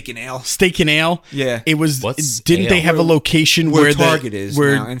a steak and ale. Steak and ale? Yeah. It was. What's Didn't they ale? have a location Where where Target the, is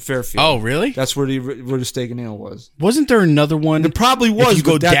where, now in Fairfield. Oh, really? That's where the steak and ale was. Wasn't there another one? There probably was. If you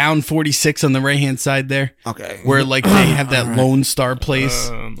go but that- down 46 on the right hand side there. Okay. Where like they have that Lone Star place.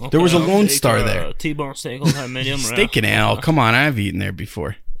 There was a Lone Star there. T-bone steak, I'll have medium rare. Steak and ale. Come on, I've eaten there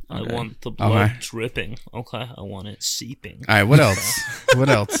before. I want the blood dripping. Okay, I want it seeping. All right, what else? What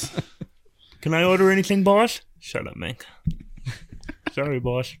else? Can I order anything, boss? Shut up, Mink. Sorry,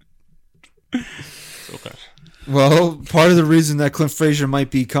 boss. It's okay. Well, part of the reason that Clint Frazier might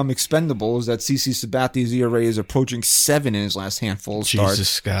become expendable is that CC Sabathia's ERA is approaching 7 in his last handful of starts.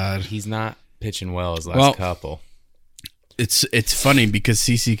 Jesus God. He's not pitching well his last couple. It's funny because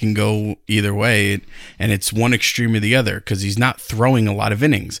CC can go either way, and it's one extreme or the other because he's not throwing a lot of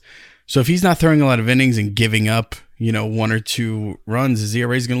innings. So if he's not throwing a lot of innings and giving up, 1 or 2 runs, his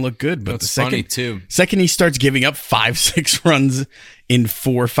ERA is going to look good. But That's funny too. Second he starts giving up 5-6 runs in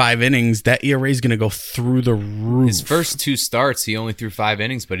 4 or 5 innings, that ERA is going to go through the roof. His first 2 starts, he only threw 5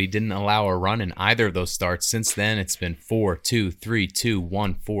 innings, but he didn't allow a run in either of those starts. Since then, it's been 4, 2, 3, 2,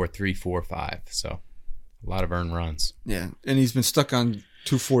 1, 4, 3, 4, 5. So a lot of earned runs. Yeah, and he's been stuck on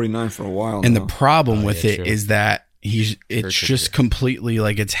 249 for a while And now. the problem with it is that it's just completely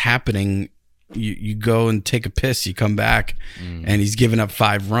like it's happening. You go and take a piss, you come back, and he's given up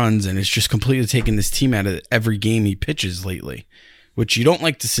 5 runs, and it's just completely taking this team out of every game he pitches lately, which you don't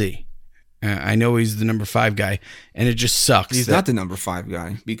like to see. I know he's the number 5 guy, and it just sucks. He's not the number 5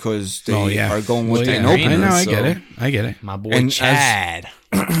 guy because they are going with an I opener. know, I get it. My boy Chad.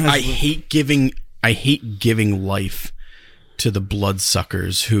 I hate giving life to the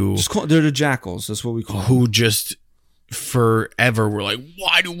bloodsuckers who they're the jackals. That's what we call them. Who just forever were like,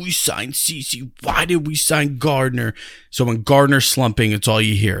 why did we sign CC? Why did we sign Gardner? So when Gardner's slumping, it's all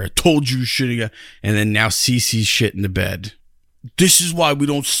you hear. I told you should have. And then now CC's shit in the bed. This is why we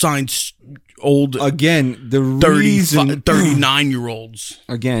don't sign old again. The 39-year-olds.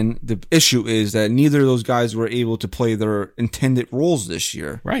 Again, the issue is that neither of those guys were able to play their intended roles this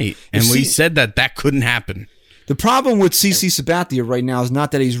year. Right, and we said that couldn't happen. The problem with CC Sabathia right now is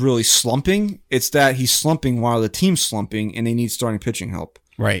not that he's really slumping; it's that he's slumping while the team's slumping, and they need starting pitching help.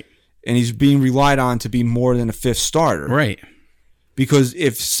 Right, and he's being relied on to be more than a 5th starter. Right. Because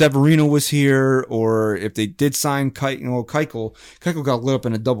if Severino was here, or if they did sign Keuchel got lit up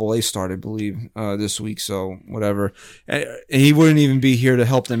in a AA start, I believe, this week. So whatever, and he wouldn't even be here to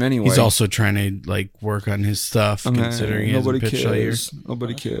help them anyway. He's also trying to work on his stuff, considering he hasn't pitched all year.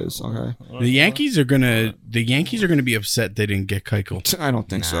 Nobody cares. Okay, the Yankees are gonna be upset they didn't get Keuchel. I don't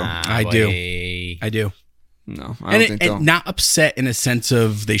think so. I do. No, I don't think so. And not upset in a sense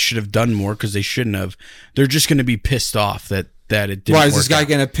of they should have done more because they shouldn't have. They're just going to be pissed off that it didn't. Why is this guy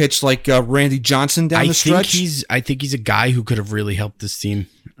going to pitch like Randy Johnson down the stretch? I think he's a guy who could have really helped this team.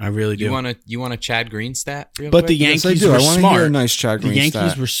 I really do. You want a Chad Green stat? But quick? the Yankees were I want smart. to hear a nice Chad Green The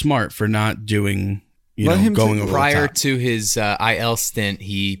Yankees stat. were smart for not doing. Going over prior the top. to his IL stint,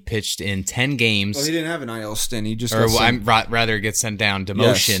 he pitched in 10 games. Well, he didn't have an IL stint. He just rather get sent down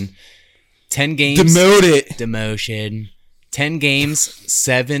demotion. Yes. 10 games. Demotion. 10 games,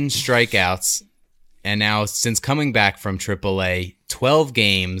 7 strikeouts. And now, since coming back from AAA, 12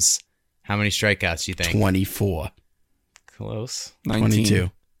 games. How many strikeouts do you think? 24. Close. 22.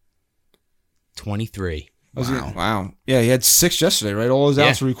 23. Wow. Yeah, he had 6 yesterday, right? All his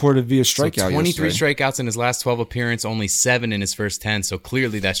outs were recorded via strikeout. So 23 yesterday. strikeouts in his last 12 appearances, only 7 in his first 10. So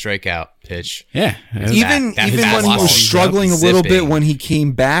clearly that strikeout pitch. Yeah. Even when he was struggling a little bit when he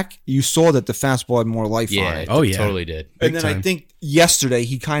came back, you saw that the fastball had more life on it. Oh, yeah. Totally did. And then I think yesterday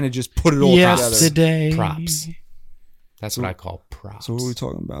he kind of just put it all together. Props. That's what I call props. So what are we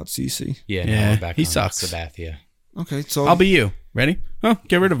talking about? CC? Yeah, back he on sucks. Sabathia. Okay, so I'll be you. Ready? Oh,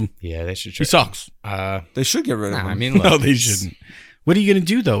 get rid of him. Yeah, they should. He sucks. They should get rid of him. I mean, look, no, they shouldn't. What are you gonna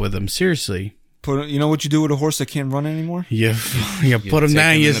do though with him? Seriously. You know what you do with a horse that can't run anymore? You put him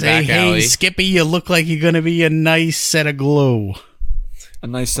down. You say, "Hey, Skippy, you look like you're gonna be a nice set of glue." A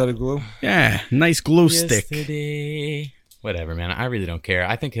nice set of glue. Yeah, nice glue stick. Whatever, man. I really don't care.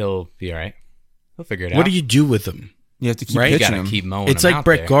 I think he'll be all right. He'll figure it out. What do you do with him? You have to keep pitching him. Keep mowing it's him like out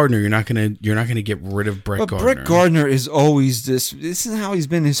Brett there. Gardner. You're not gonna get rid of Brett Gardner. But Brett Gardner is always this. This is how he's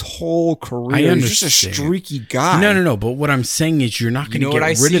been his whole career. I understand. He's just a streaky guy. No. But what I'm saying is, you're not going to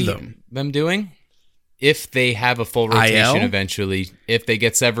get rid of them. Doing, if they have a full rotation IL? eventually, if they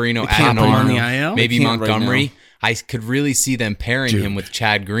get Severino, They can't put him on the Adorno, IL? maybe They can't right Montgomery, now. I could really see them pairing him with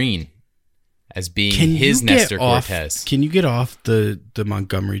Chad Green as being Can his you get Nestor off? Cortez. Can you get off the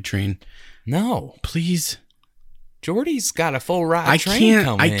Montgomery train, No, please? Jordy's got a full ride train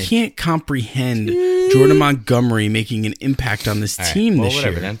coming. I can't comprehend Jordan Montgomery making an impact on this team this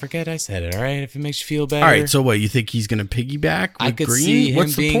whatever, year. then forget I said it. All right, if it makes you feel better. All right, so what? You think he's going to piggyback with I could Green? see him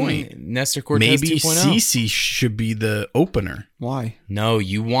What's the being point? Nestor Cortez Maybe 2.0. CeCe should be the opener. Why? No,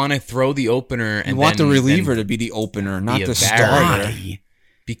 you want to throw the opener and You want then, the reliever to be the opener, not be a the barrier. starter.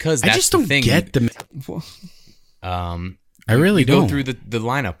 Because I that's just the don't thing. get the. I really you don't. go through the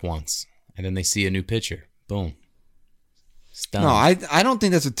lineup once, and then they see a new pitcher. Boom. It's done. No, I don't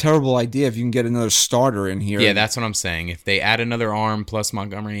think that's a terrible idea if you can get another starter in here. Yeah, that's what I'm saying. If they add another arm plus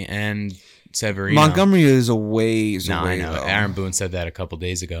Montgomery and Severino. Montgomery is a ways away. I know. Though. Aaron Boone said that a couple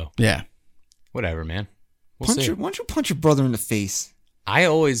days ago. Yeah. Whatever, man. We'll Why see. don't you punch your brother in the face? I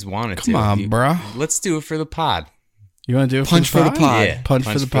always wanted to. Come on, bro. Let's do it for the pod. You want to do it Punch for the pod? Yeah, Punch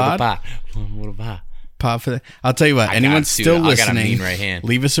for the pod? What a pod. Pod for the. I'll tell you what. I Anyone got to. still I got a listening? mean right hand.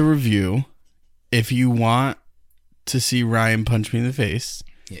 Leave us a review if you want to see Ryan punch me in the face.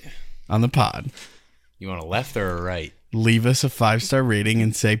 Yeah. On the pod. You want a left or a right? Leave us a 5-star rating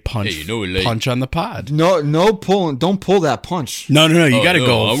and say punch. Hey, you know it late. Punch on the pod. No pulling. Don't pull that punch. No. You got to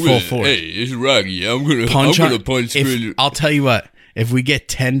go full force. Hey, it's Rocky. I'm gonna Punch. punch. I'll tell you what. If we get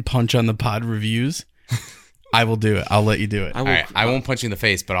 10 punch on the pod reviews, I will do it. I'll let you do it. All right, I won't punch you in the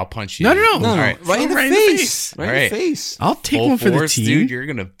face, but I'll punch you. No. All right. Right in the face. Right in the face. I'll take Full one for force, the team. dude. You're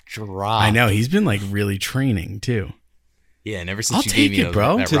gonna drop. I know he's been like really training too. Yeah, and ever since I'll you take gave me it,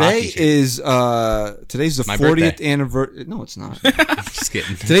 bro. that Today Rocky shirt. is today's the My 40th birthday. anniversary. No, it's not. Just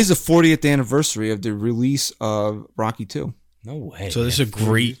kidding. Today's the 40th anniversary of the release of Rocky 2. No way. So this is a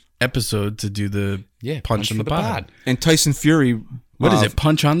great episode to do the punch on for the pod. And Tyson Fury. What is it?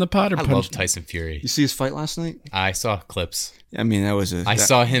 Punch on the pod or I punch? love Tyson Fury. You see his fight last night? I saw clips. I mean, that was a. I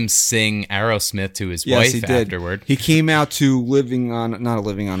saw him sing Aerosmith to his Yes, wife he did. afterward. He came out to living on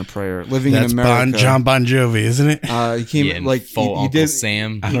a prayer, living That's in America. John Bon Jovi, isn't it? He came Yeah, and like full he Uncle did.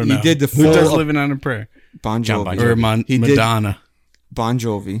 Sam. I don't know. He did the Who does full living on a prayer? Bon John Jovi. Bon Or He did Madonna. Bon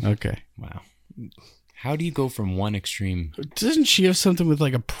Jovi. Okay. Wow. How do you go from one extreme? Doesn't she have something with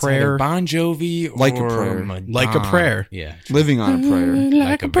like a It's either prayer? Bon Jovi or Like a prayer. Madonna. Like a prayer. Yeah. Living on a prayer.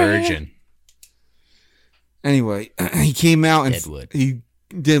 Like a virgin. Anyway, he came out and Deadwood. he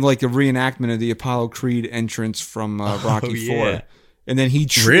did like a reenactment of the Apollo Creed entrance from Rocky yeah. 4, and then he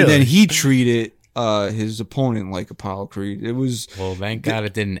treated his opponent like Apollo Creed. It was Well, thank God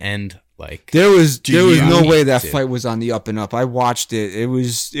it didn't end like. there was no way that to? fight was on the up and up. I watched it. It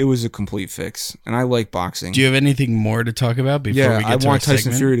was a complete fix, and I like boxing. Do you have anything more to talk about before Yeah, we get I to want our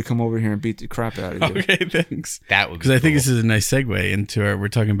Tyson segment? Fury to come over here and beat the crap out of you. Okay, thanks. That would be Because I think cool. this is a nice segue into our. We're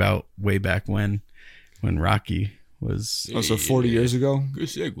talking about way back when Rocky was. Oh, so 40 years ago? Good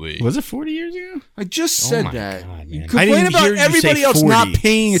segue. Was it 40 years ago? I just Oh said my that. God, You man. I complain didn't about hear you everybody say else not 40.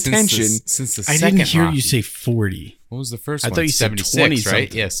 paying Since attention. Since the I second didn't hear Rocky. you say 40. What was the first I one? thought you said 76, 20 right?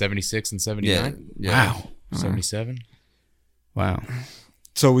 something. Yeah, 76 and 79. Wow. 77. Wow.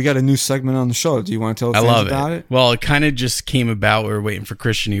 So we got a new segment on the show. Do you want to tell I fans love about it? Well, it kind of just came about. We were waiting for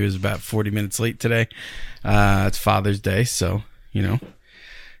Christian. He was about 40 minutes late today. It's Father's Day, so,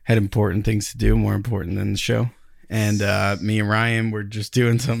 had important things to do, more important than the show. And me and Ryan were just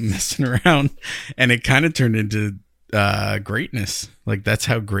doing something, messing around, and it kind of turned into greatness. Like, that's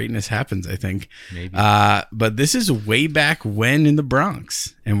how greatness happens, I think. Maybe. But this is way back when in the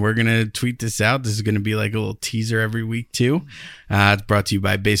Bronx, and we're going to tweet this out. This is going to be like a little teaser every week, too. It's brought to you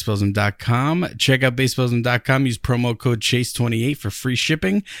by baseballism.com. Check out baseballism.com. Use promo code CHASE28 for free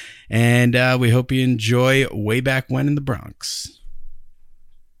shipping, and we hope you enjoy way back when in the Bronx.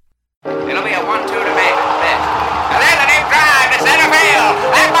 It'll be a 1-2 to Mason. And then the deep drive to center field.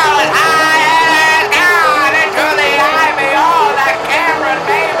 That ball is high and gone into the ivy. Oh, that Cameron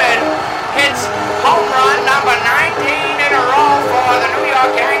Maven hits home run number 19 in a row for the New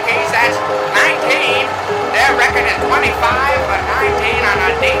York Yankees. That's 19. Their record is 25 for 19 on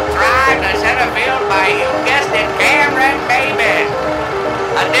a deep drive to center field by, you guessed it, Cameron Maven.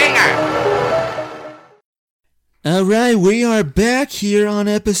 A dinger. All right, we are back here on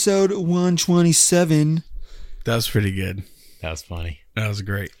episode 127 That was pretty good. That was funny. That was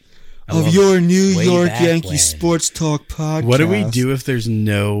great. of your New Way York back Yankee when. Sports Talk podcast. What do we do if there's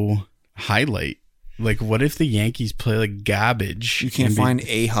no highlight? Like, what if the Yankees play like garbage? You can't and be- find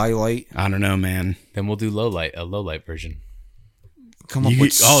a highlight. I don't know, man. Then we'll do a low light version. Come up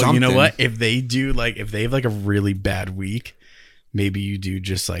with something. You know what? If they do if they have like a really bad week, maybe you do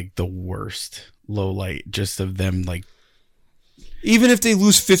just like the worst low light, just of them like. Even if they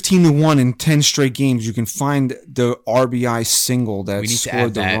lose 15-1 in 10 straight games, you can find the RBI single that We need to scored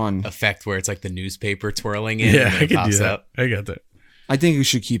add the that run. effect where it's like the newspaper twirling in. Yeah, and I it could pops do that. up. I got that. I think we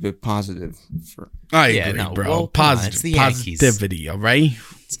should keep it positive. I Yeah, agree, no, bro. well, come on, it's the Yankees. Positivity, all right?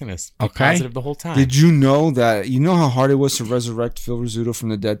 It's going to be positive the whole time. Did you know how hard it was to resurrect Phil Rizzuto from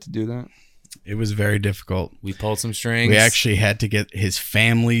the dead to do that? It was very difficult. We pulled some strings. We actually had to get his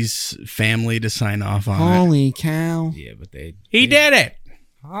family to sign off on it. Holy cow. Yeah, but He did it.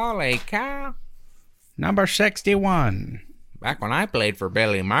 Holy cow. Number 61. Back when I played for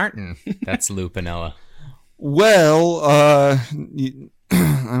Billy Martin. That's Lou Piniella. Well, I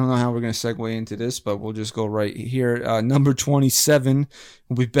don't know how we're going to segue into this, but we'll just go right here. Number 27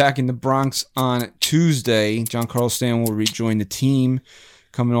 will be back in the Bronx on Tuesday. Giancarlo Stanton will rejoin the team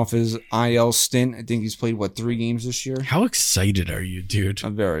coming off his IL stint. I think he's played, 3 games this year? How excited are you, dude?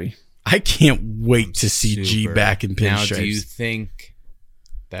 I'm very. I can't wait to see G back in pinstripes. Now, do you think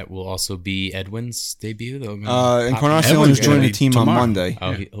that will also be Edwin's debut? Encarnacion is joining the team tomorrow. On Monday.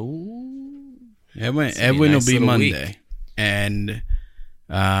 Edwin will be Monday. Week. And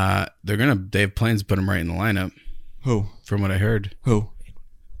they have plans to put him right in the lineup. Who? From what I heard. Who?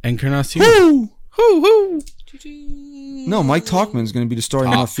 Encarnacion. Who? No, Mike Talkman's going to be the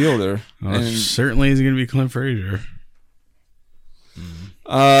starting outfielder. Well, certainly is going to be Clint Frazier.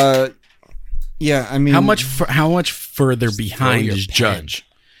 Yeah, I mean, how much further behind is Judge?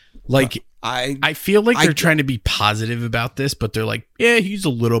 Like, I feel like they're trying to be positive about this, but they're like, yeah, he's a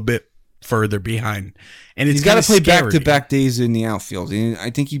little bit further behind, and he's got to play back-to-back days in the outfield. And I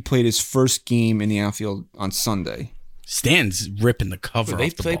think he played his first game in the outfield on Sunday. Stan's ripping the cover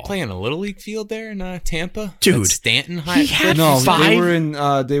off the ball. Play in a little league field there in Tampa, dude. That's Stanton. He had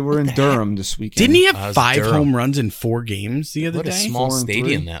they were in Durham this weekend. Didn't he have 5 home runs in 4 games the other day? What a small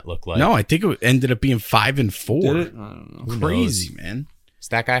stadium that looked like. No, I think it ended up being 5 and 4. Did it? I don't know. Crazy, man. Is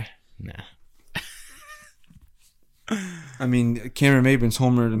that guy? Nah. I mean, Cameron Maben's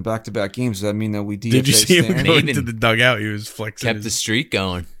homered in back-to-back games. Does that mean that we DFA? Did you see him going to the dugout? He was flexing. Kept the streak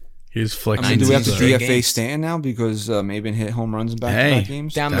going. He was flexing. Do we have to DFA Stanton now because Maben hit home runs in back-to-back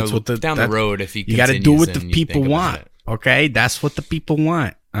games? Down the road, if he you got to do what the people want. Okay, that's what the people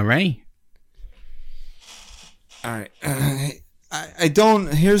want. All right. All right. I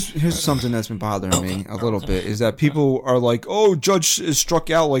don't. Here's something that's been bothering me a little bit is that people are like, "Oh, Judge is struck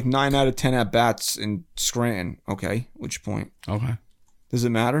out like 9 out of 10 at bats in Scranton." Okay, which point? Okay. Does it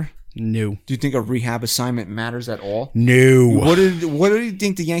matter? No. Do you think a rehab assignment matters at all? No. What do you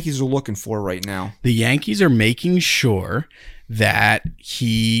think the Yankees are looking for right now? The Yankees are making sure that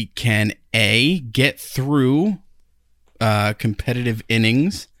he can get through competitive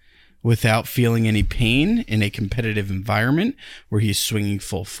innings without feeling any pain in a competitive environment where he's swinging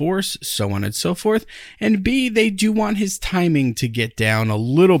full force, so on and so forth. And B, they do want his timing to get down a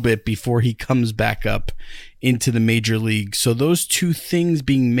little bit before he comes back up into the major league. So those two things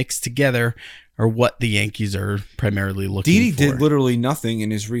being mixed together are what the Yankees are primarily looking Didi for. did literally nothing in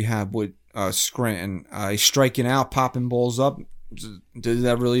his rehab with Scranton. He's striking out, popping balls up. Did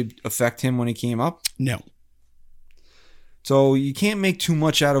that really affect him when he came up? No. So you can't make too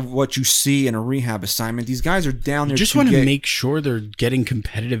much out of what you see in a rehab assignment. These guys are down there. You just want to make sure they're getting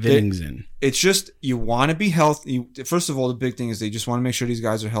competitive innings in. It's just you want to be healthy. First of all, the big thing is they just want to make sure these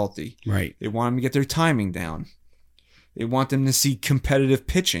guys are healthy. Right. They want them to get their timing down. They want them to see competitive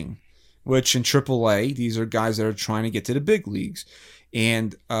pitching, which in AAA, these are guys that are trying to get to the big leagues.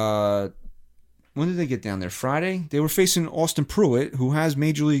 And when did they get down there? Friday? They were facing Austin Pruitt, who has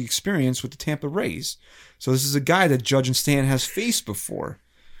major league experience with the Tampa Rays. So this is a guy that Judge and Stan has faced before.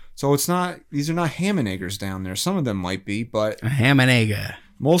 So these are not ham and eggers down there. Some of them might be, but a ham and egger.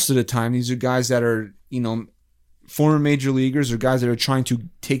 Most of the time, these are guys that are, former major leaguers or guys that are trying to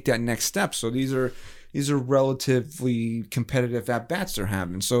take that next step. So these are relatively competitive at bats they're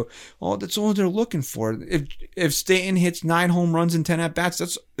having. So that's all they're looking for. If Stanton hits 9 home runs in 10 at bats,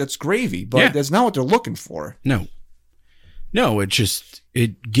 that's gravy. But that's not what they're looking for. No,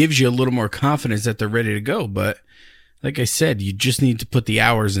 it gives you a little more confidence that they're ready to go. But like I said, you just need to put the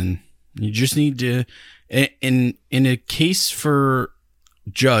hours in. You just need to, in a case for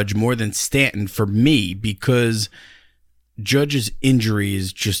Judge more than Stanton for me, because Judge's injury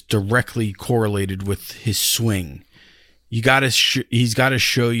is just directly correlated with his swing. He's got to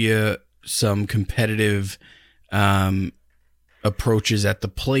show you some competitive approaches at the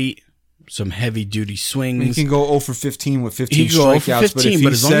plate. Some heavy-duty swings. He can go 0 for 15 with 15 strikeouts.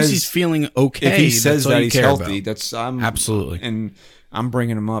 But as long as he's feeling okay, if he says that he's healthy, about. Absolutely. And I'm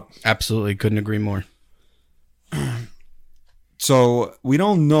bringing him up. Absolutely. Couldn't agree more. So we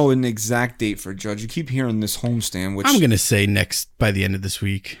don't know an exact date for Judge. You keep hearing this homestand, which I'm going to say by the end of this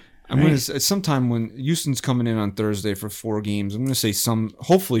week. I'm going to sometime when Houston's coming in on Thursday for 4 games. I'm going to say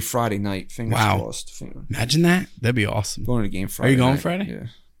hopefully Friday night. Fingers crossed. Imagine that. That'd be awesome. Going to the game Friday. Are you going night. Friday? Yeah.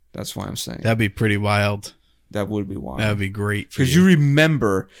 That's why I'm saying. That'd be pretty wild. That would be wild. That would be great. Because you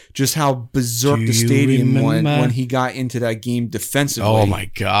remember just how berserk the stadium went when he got into that game defensively. Oh my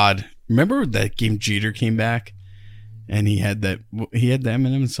God! Remember that game Jeter came back, and he had the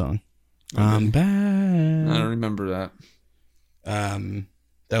Eminem song. I'm back. I don't remember that.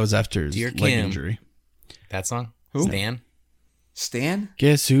 That was after his leg injury. That song? Who? Stan?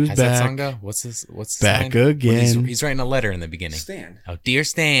 Guess who's How's back? that song go? What's this back line? again? He's writing a letter in the beginning. Stan. Oh, dear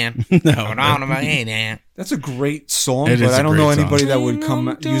Stan. No. That's a great song, It but is I a don't know great anybody song. that would come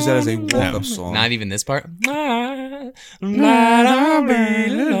use that as a walk-up song. Not even this part? Oh,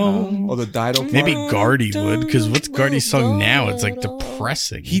 the Dido part? Maybe Gardy would, because what's Gardy's song now? It's like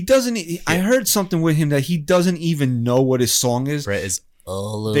depressing. He doesn't. I heard something with him that he doesn't even know what his song is. Brett is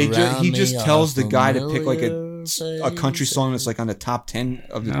all He around just me tells the are guy to pick like a familiar country song that's like on the top 10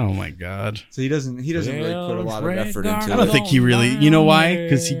 of the. Oh my God! So he doesn't really put a lot of effort into it. I don't think he really. You know why?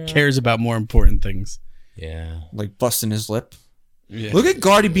 Because he cares about more important things. Yeah. Like busting his lip. Yeah. Look at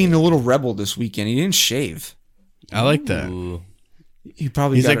Gardy being a little rebel this weekend. He didn't shave. I like that. Ooh. He's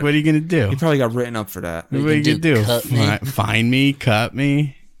like, what are you gonna do? He probably got written up for that. What are you gonna do? Cut me? Find me, cut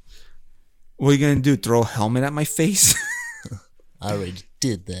me. What are you gonna do? Throw a helmet at my face? I already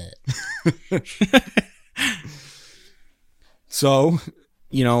did that. So,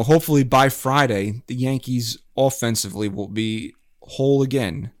 hopefully by Friday, the Yankees offensively will be whole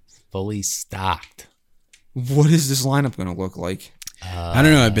again. Fully stocked. What is this lineup going to look like? I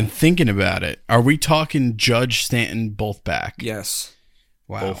don't know. I've been thinking about it. Are we talking Judge, Stanton, both back? Yes.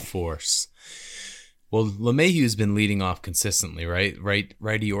 Wow. Full force. Well, LeMahieu's been leading off consistently, right?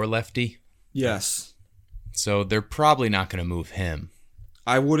 Righty or lefty? Yes. So they're probably not going to move him.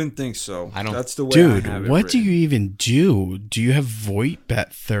 I wouldn't think so. I don't. That's the way. Dude, I have it what do written. you even do? Do you have Voit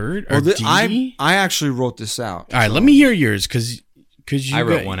bat third or Well, Didi? I actually wrote this out. All right, let me hear yours because you. I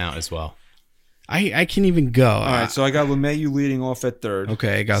wrote one out as well. I can't even go. All right, so I got LeMahieu leading off at third.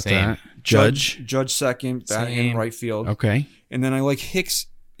 Okay, I got Same. that. Judge. second, batting in right field. Okay. And then I like Hicks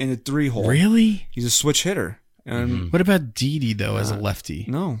in the 3-hole. Really? He's a switch hitter. And What about Didi though as a lefty?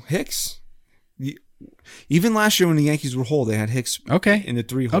 No, Hicks. Even last year when the Yankees were whole, they had Hicks in the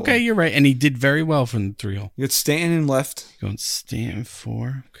 3-hole. Okay, you're right, and he did very well from the 3-hole. You got Stanton in left. Going Stanton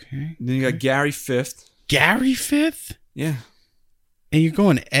 4. Okay. Then you got Gary 5th. Gary 5th? Yeah. And you're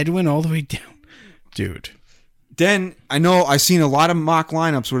going Edwin all the way down, dude. Then I know I've seen a lot of mock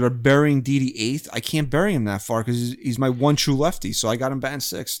lineups where they're burying Didi 8th. I can't bury him that far because he's my one true lefty, so I got him batting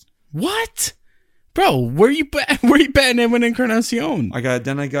 6th. What? Bro, where you batting Edwin Encarnacion? I got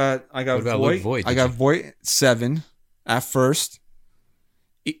What about Voit. Luke Voit? I got Voit 7 at first.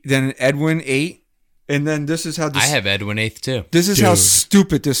 Then Edwin 8, and then this is how I have Edwin 8th too. This is how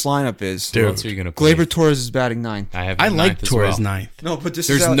stupid this lineup is. Who else are you gonna play? Gleyber Torres is batting 9th. I like Torres 9th. No, but this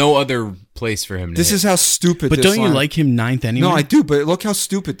There's is how, no other place for him. To This hit. is how stupid. But this don't you lineup- like him 9th anyway? No, I do. But look how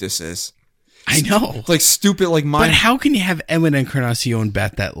stupid this is. I know. Like stupid. Like mine. But how can you have Edwin Encarnacion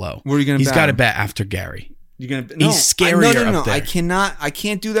bat that low? Where are you gonna He's bat got to him? bat after Gary. You're gonna. He's scarier no. up there. I cannot. I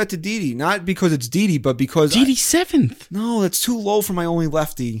can't do that to Didi. Not because it's Didi, but because Didi 7th. No, that's too low for my only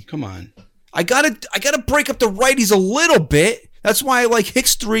lefty. Come on. I gotta break up the righties a little bit. That's why I like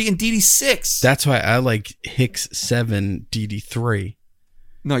Hicks 3 and Didi 6. That's why I like Hicks 7, Didi 3.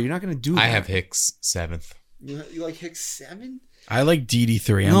 No, you're not gonna do that. I have Hicks 7th. You like Hicks 7? I like Didi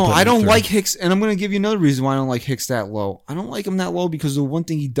 3. No, I don't like Hicks, and I'm going to give you another reason why I don't like Hicks that low. I don't like him that low because the one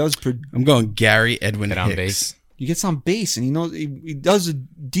thing he does, I'm going Gary Edwin Get Hicks. on base. he gets on base, and he knows he does a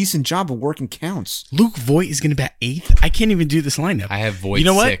decent job of working counts. Luke Voit is going to bat 8th. I can't even do this lineup. I have Voit You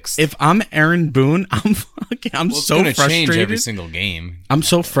know what? 6th. If I'm Aaron Boone, I'm It's so gonna frustrated. change every single game. I'm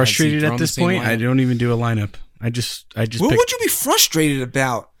so frustrated thrown at the this same point. I lineup? don't even do a lineup. I just What pick- would you be frustrated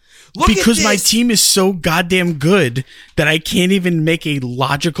about? Look at because my this. team is so goddamn good that I can't even make a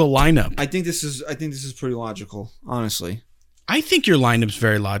logical lineup. I think this is pretty logical, honestly. I think your lineup's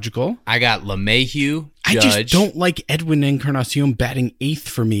very logical. I got LeMahieu, I Judge. just don't like Edwin Encarnacion batting 8th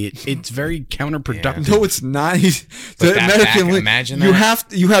for me. It's very counterproductive. No, it's not. But that back, imagine you that.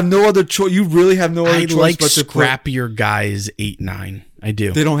 you have no other choice. You really have no other I choice like but to put. scrappier guys 8-9. I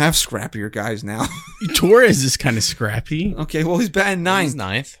do. They don't have scrappier guys now. Torres is kind of scrappy. Okay, well he's batting 9th. He's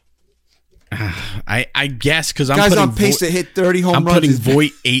 9th. I guess because I'm Guys putting on pace to hit 30 home I'm runs. putting is-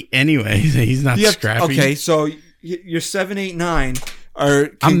 Voit 8 anyway. He's not You have- scrappy. Okay, so your 7, 8, 9 are.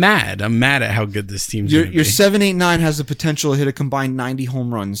 I'm mad. I'm mad at how good this team's Your gonna your be. 7, 8, 9 has the potential to hit a combined 90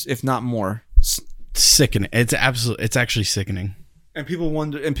 home runs, if not more. Sickening. It's actually sickening. And people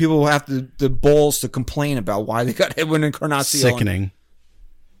wonder, and people will have the balls to complain about why they got Edwin Encarnacion. Sickening.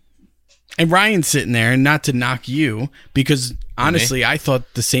 And Ryan's sitting there, and not to knock you, because honestly, I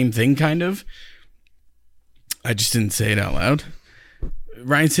thought the same thing kind of. I just didn't say it out loud.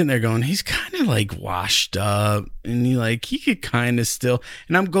 Ryan's sitting there going, he's kind of like washed up, and he could kind of still.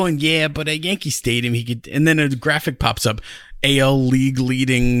 And I'm going, yeah, but at Yankee Stadium he could. And then a graphic pops up, AL league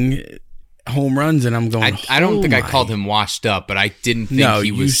leading home runs, and I'm going. I don't think I called him washed up, but I didn't think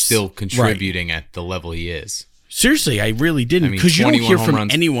he was still contributing at the level he is. Seriously, I really didn't, because you don't hear from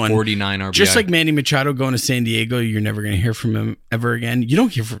anyone. 49 RBI. Just like Manny Machado going to San Diego, you're never going to hear from him ever again. You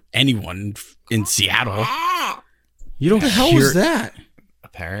don't hear from anyone in Seattle. You don't. What the hell was that?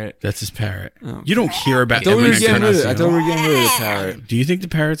 Parrot. That's his parrot. Oh. You don't hear about. I thought we were getting rid of the parrot. Do you think the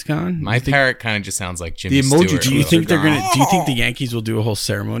parrot's gone? My parrot kind of just sounds like Jimmy the emoji. Stewart. Do you think they're gonna? Do you think the Yankees will do a whole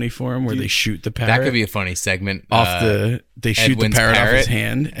ceremony for him where they shoot the parrot? That could be a funny segment. Off they shoot Edwin's the parrot off his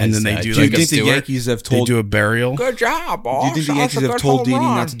hand, and then they do. Do you think the Yankees have told? They do a burial. Good job, boss. Do you think the Yankees have told Didi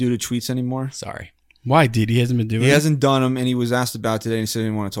not to do the tweets anymore? Sorry. Why? Didi hasn't been doing it? He hasn't done them, and he was asked about it today, and he said he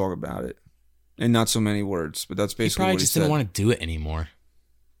didn't want to talk about it. And not so many words, but that's basically what he said. He probably just didn't want to do it anymore.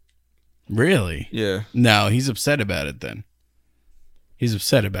 Really? Yeah. No, he's upset about it then. He's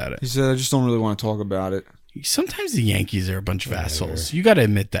upset about it. He said, I just don't really want to talk about it. Sometimes the Yankees are a bunch of assholes. You got to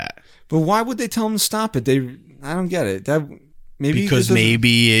admit that. But why would they tell him to stop it? I don't get it. I don't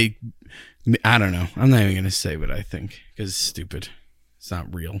know. I'm not even going to say what I think because it's stupid. It's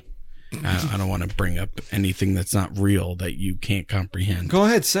not real. I don't want to bring up anything that's not real that you can't comprehend. Go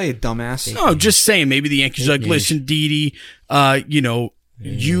ahead, say it, dumbass. No, just saying. Maybe the Yankees are like, listen, Didi,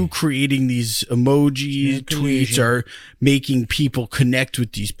 you creating these emoji tweets are making people connect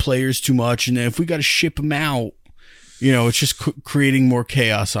with these players too much, and then if we got to ship them out, it's just creating more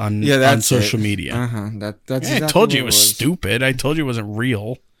chaos on social media. That's exactly I told you it was stupid. I told you it wasn't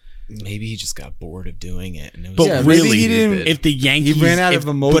real. Maybe he just got bored of doing it. And it was but really, he didn't, if the Yankees he ran out of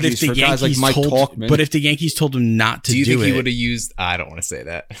emojis for guys like Mike Talkman. But if the Yankees told him not to do it, do you think he would have used? I don't want to say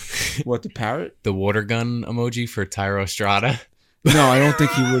that. What, the parrot? The water gun emoji for Tyro Estrada. No, I don't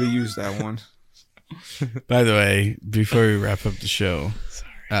think he would have used that one. By the way, before we wrap up the show,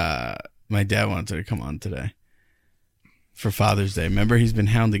 my dad wanted to come on today for Father's Day. Remember, he's been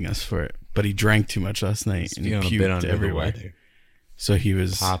hounding us for it, but he drank too much last night and he puked everywhere. So he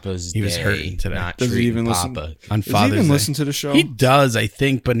was hurting today. Does he even listen on Father's Day? Does he even listen to the show? He does, I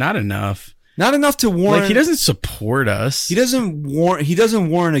think, but not enough. Not enough to warrant. Like, he doesn't support us. He doesn't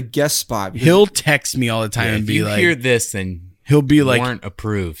warrant a guest spot. He'll text me all the time and be like, "If you hear this, then." He'll be like, "Warrant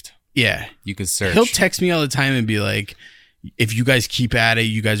approved." Yeah. You can search. He'll text me all the time and be like, if you guys keep at it,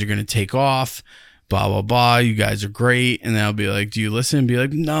 you guys are going to take off, blah, blah, blah. You guys are great. And then I'll be like, do you listen? And be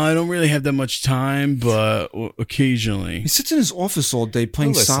like, no, I don't really have that much time, but occasionally. He sits in his office all day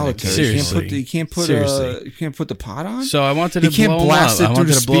playing solitaire. Seriously. You can't put the pot on? So I wanted to blow him up. I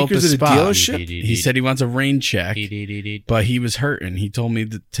wanted to blow up the spot. He said he wants a rain check, but he was hurting. He told me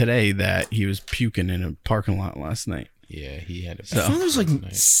today that he was puking in a parking lot last night. Yeah, he had a. My father's like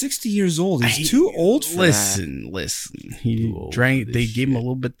 60 years old. He's too old for that. Listen. He drank. They gave him a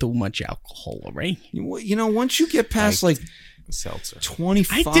little bit too much alcohol, right? Once you get past seltzer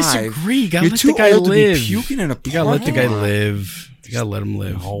 25, I disagree. You gotta you're let too the guy old live. To be puking in a you gotta let the guy live. You gotta let him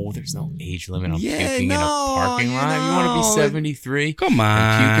live. No, there's no age limit on puking in a parking lot. If you want to be 73, come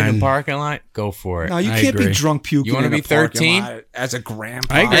on, puke in a parking lot, go for it. No, you can't be drunk puking. You want to be 13 as a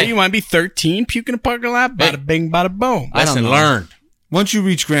grandpa? I agree. You want to be 13, puke in a parking lot? Bada bing, bada boom. Lesson learned. Once you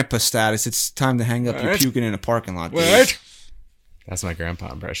reach grandpa status, it's time to hang up your puking in a parking lot. What? That's my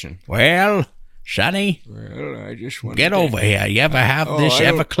grandpa impression. Well, Sonny, I just want get over here. You ever have this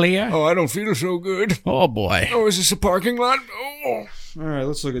Everclear? Oh, I don't feel so good. Oh, boy. Oh, is this a parking lot? Oh. All right,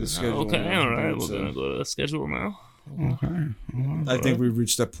 let's look at the schedule. Okay, all right. We're going to go to the schedule now. Okay. I think we've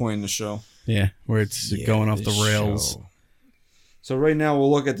reached that point in the show. Yeah, where it's going off the rails. So right now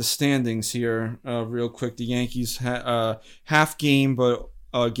we'll look at the standings here real quick. The Yankees half game, but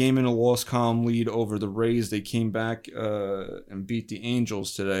a game in a loss column lead over the Rays. They came back and beat the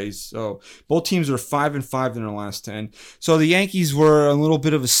Angels today. So both teams are 5-5 in their last 10. So the Yankees were a little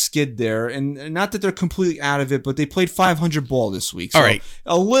bit of a skid there, and not that they're completely out of it, but they played 500 ball this week. So all right,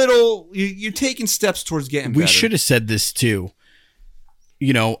 a little. You're taking steps towards getting better. We should have said this too.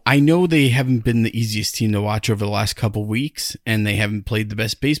 I know they haven't been the easiest team to watch over the last couple weeks, and they haven't played the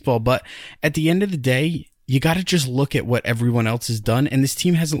best baseball. But at the end of the day, you got to just look at what everyone else has done, and this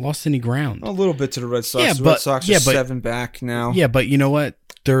team hasn't lost any ground. A little bit to the Red Sox. Yeah, the Red Sox are 7 back now. Yeah, but you know what?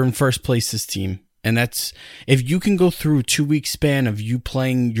 They're in first place, this team. And that's, if you can go through a 2-week span of you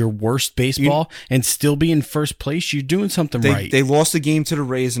playing your worst baseball and still be in first place, you're doing something right. They lost a game to the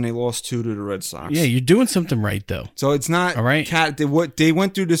Rays and they lost 2 to the Red Sox. Yeah, you're doing something right, though. So it's not all right. They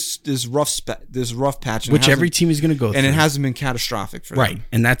went through this rough patch, which every team is going to go through, and it hasn't been catastrophic for them. Right,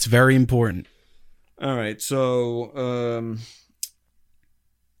 and that's very important. All right, so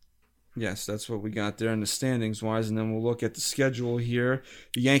yes, that's what we got there in the standings wise, and then we'll look at the schedule here.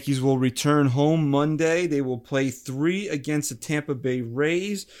 The Yankees will return home Monday. They will play 3 against the Tampa Bay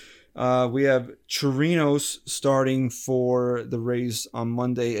Rays. We have Chirinos starting for the Rays on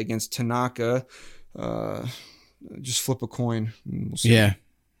Monday against Tanaka. Just flip a coin. We'll see.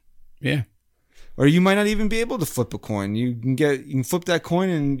 Yeah. Or you might not even be able to flip a coin. You can flip that coin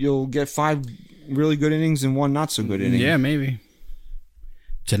and you'll get 5 really good innings and 1 not so good inning. Yeah, maybe.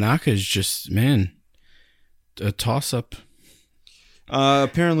 Tanaka is just, man, a toss-up.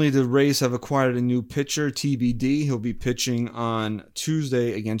 Apparently, the Rays have acquired a new pitcher, TBD. He'll be pitching on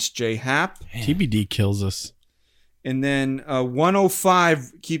Tuesday against J Happ. TBD kills us. And then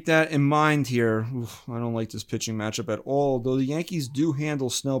 105, keep that in mind here. Oof, I don't like this pitching matchup at all, though the Yankees do handle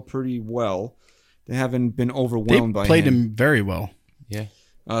Snell pretty well. They haven't been overwhelmed by him. They played him very well. Yeah.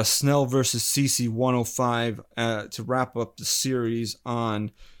 Snell versus CC 105 to wrap up the series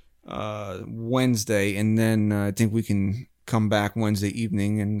on Wednesday. And then I think we can come back Wednesday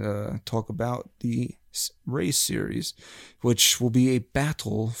evening and talk about the Rays series, which will be a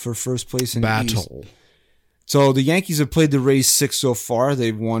battle for first place in the East. So the Yankees have played the Rays 6 so far.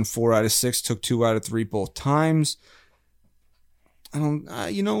 They've won 4 out of 6, took 2 out of 3 both times.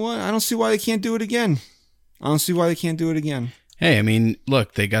 You know what? I don't see why they can't do it again. Hey, I mean,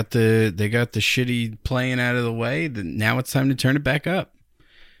 look, they got the shitty playing out of the way. Now it's time to turn it back up.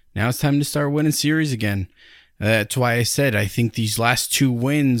 Now it's time to start winning series again. That's why I said I think these last 2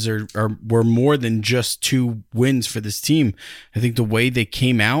 wins were more than just 2 wins for this team. I think the way they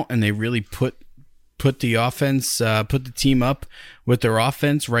came out and they really put the offense, put the team up with their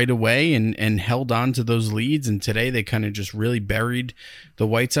offense right away and held on to those leads. And today they kind of just really buried the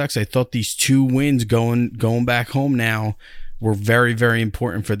White Sox. I thought these 2 wins going back home now were very, very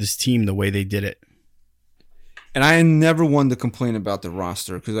important for this team, the way they did it. And I never wanted to complain about the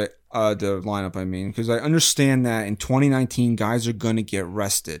roster the lineup, because I understand that in 2019 guys are going to get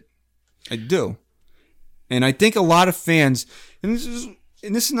rested. I do. And I think a lot of fans, and this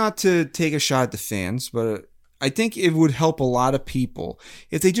is not to take a shot at the fans, but I think it would help a lot of people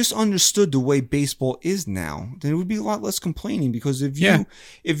if they just understood the way baseball is now. Then it would be a lot less complaining, because if you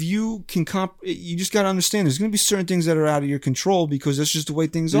can you just got to understand there's going to be certain things that are out of your control, because that's just the way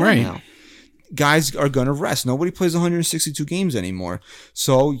things are now. Guys are going to rest. Nobody plays 162 games anymore.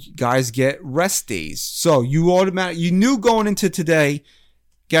 So guys get rest days. So you knew going into today,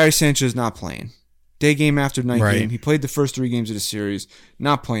 Gary Sanchez not playing. Day game after night game. He played the first 3 games of the series.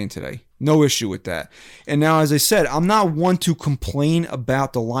 Not playing today. No issue with that. And now, as I said, I'm not one to complain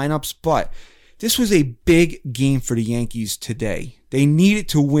about the lineups, but this was a big game for the Yankees today. They needed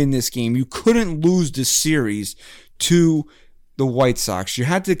to win this game. You couldn't lose this series to the White Sox. You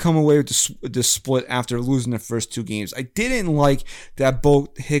had to come away with the split after losing the first 2 games. I didn't like that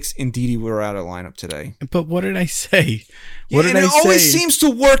both Hicks and Didi were out of lineup today. But what did I say? It always seems to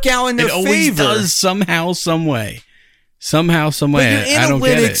work out in their favor. It always does somehow, some way. Somehow, some way. I don't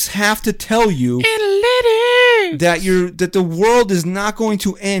get it. Analytics have to tell you that the world is not going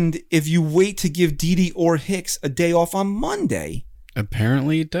to end if you wait to give Didi or Hicks a day off on Monday.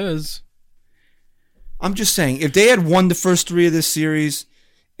 Apparently it does. I'm just saying, if they had won the first 3 of this series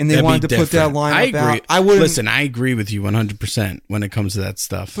and they wanted to put that lineup out, I wouldn't. Listen, I agree with you 100% when it comes to that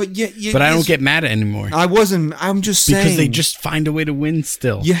stuff. But I don't get mad at it anymore. I'm just saying, because they just find a way to win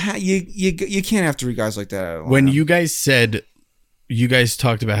still. You can't have 3 guys like that. When you guys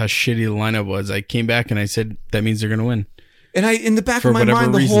talked about how shitty the lineup was, I came back and I said that means they're going to win. And in the back of my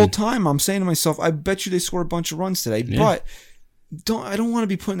mind the whole time, I'm saying to myself, I bet you they score a bunch of runs today. Yeah. But I don't want to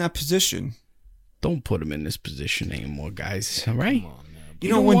be put in that position. Don't put him in this position anymore, guys. All right?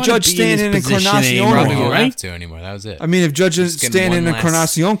 When Judge Stanton and Encarnacion probably won't have to anymore. That was it. I mean, if Judge Stanton and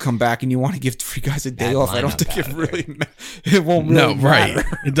Encarnacion come back and you want to give 3 guys a day off, I don't think it won't really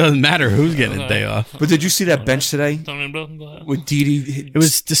matter. It doesn't matter who's getting a day off. But did you see that bench today with Didi? It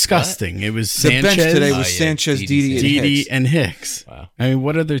was disgusting. It was Sanchez. The bench today was Sanchez, Didi, and Hicks. Wow. I mean,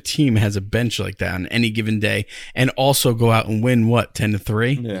 what other team has a bench like that on any given day and also go out and win,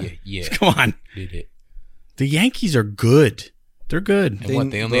 10-3? Yeah. Come on. The Yankees are good. They're good.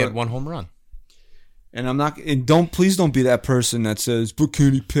 And they only had 1 home run. And I'm not. And please don't be that person that says, "But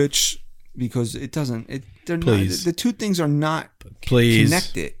can he pitch?" Because it doesn't. They're please. Not. The 2 things are not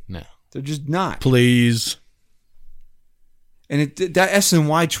connected. No, they're just not. Please. And that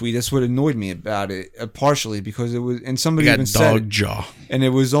SNY tweet, that's what annoyed me about it, partially because it was, and somebody even said dog jaw, and it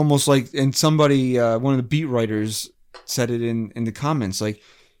was almost like, and somebody, one of the beat writers said it in the comments, like,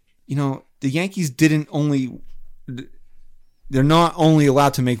 the Yankees they're not only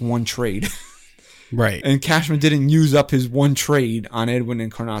allowed to make 1 trade. Right. And Cashman didn't use up his one trade on Edwin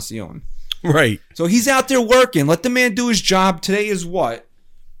Encarnacion. Right. So he's out there working. Let the man do his job. Today is what?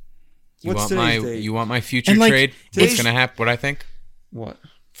 You want my future trade? What's going to happen? What I think? What?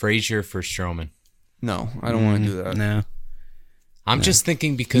 Frazier for Stroman. No, I don't want to do that. No. I'm just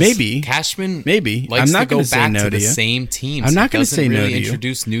thinking because Cashman likes I'm not to go say back no to the you. same teams. I'm not going to say really no to you.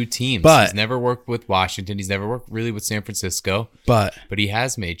 Introduce new teams. But he's never worked with Washington. He's never worked really with San Francisco. But he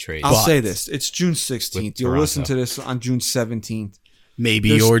has made trades. I'll say this: it's June 16th. You'll listen to this on June 17th.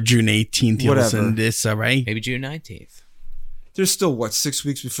 Maybe or June 18th. You'll listen to this. All right. Maybe June 19th. There's still 6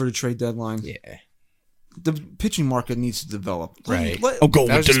 weeks before the trade deadline. Yeah. The pitching market needs to develop. Right. Go that with was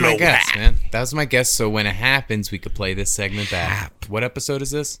the just my low guess, man. That was my guess. So when it happens, we could play this segment back. What episode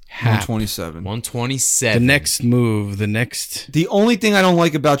is this? 127. 127. The next move. The only thing I don't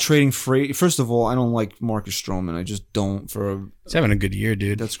like about trading first of all, I don't like Marcus Stroman. I just don't. He's having a good year,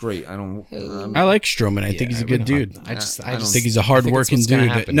 dude. That's great. I don't. I like Stroman. I think he's a good dude. I just think he's a hard-working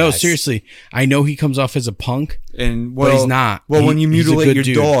dude. No, seriously. I know he comes off as a punk, but he's not. Well, when you mutilate your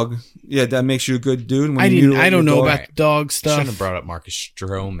dude. dog, that makes you a good dude. I don't know about the dog stuff. Shouldn't have brought up Marcus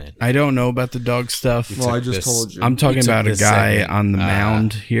Stroman. I don't know about the dog stuff. Well, I just told you. I'm talking about a guy on the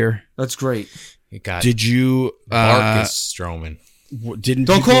mound here. That's great. Did you Marcus Stroman?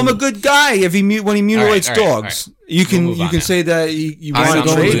 Don't call him a good guy when he mutilates dogs. All right. You can say that you want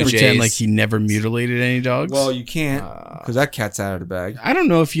to trade him. Pretend like he never mutilated any dogs. Well, you can't because that cat's out of the bag. I don't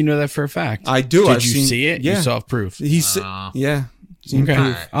know if you know that for a fact. I do. Did you see it? Yeah. You saw proof. Yeah. Okay.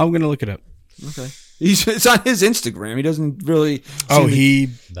 Proof. I'm gonna look it up. Okay. It's on his Instagram. He doesn't really. He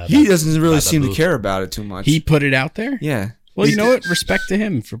doesn't really seem to care about it too much. He put it out there. Yeah. Well, you know what? Respect to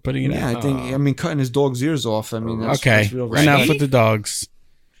him for putting it out. I think. Cutting his dog's ears off. I mean, that's real enough with the dogs.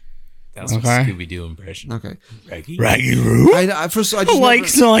 That's a Scooby-Doo impression. Okay. Raggy Roo? I like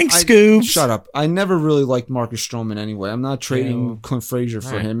Scoops. Shut up. I never really liked Marcus Stroman anyway. I'm not trading Clint Frazier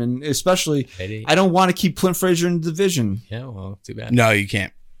for him. And especially, I don't want to keep Clint Frazier in the division. Yeah, well, too bad. No, you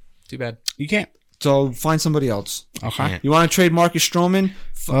can't. Too bad. You can't. So find somebody else. Okay. You want to trade Marcus Stroman?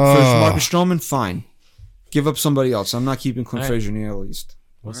 For Marcus Stroman? Fine. Give up somebody else. I'm not keeping Clint Frazier near at least.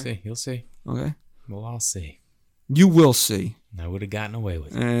 We'll see. You'll see. Okay. Well, I'll see. You will see. I would have gotten away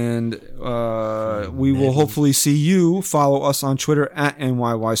with it. And we will hopefully see you. Follow us on Twitter at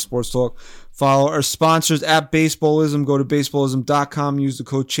NYY Sports Talk. Follow our sponsors at Baseballism. Go to baseballism.com. Use the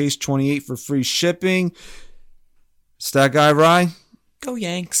code CHASE28 for free shipping. Stat Guy Rye. Go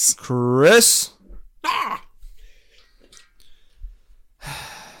Yanks. Chris.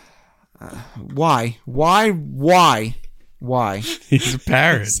 Why? He's a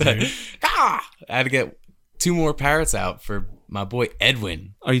parrot. I had to get 2 more parrots out for my boy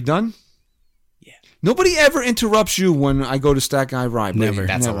Edwin. Are you done? Yeah. Nobody ever interrupts you when I go to Stat Guy Rye. Never.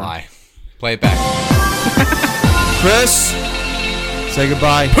 That's a lie. Play it back. Chris, say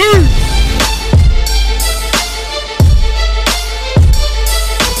goodbye. Peace.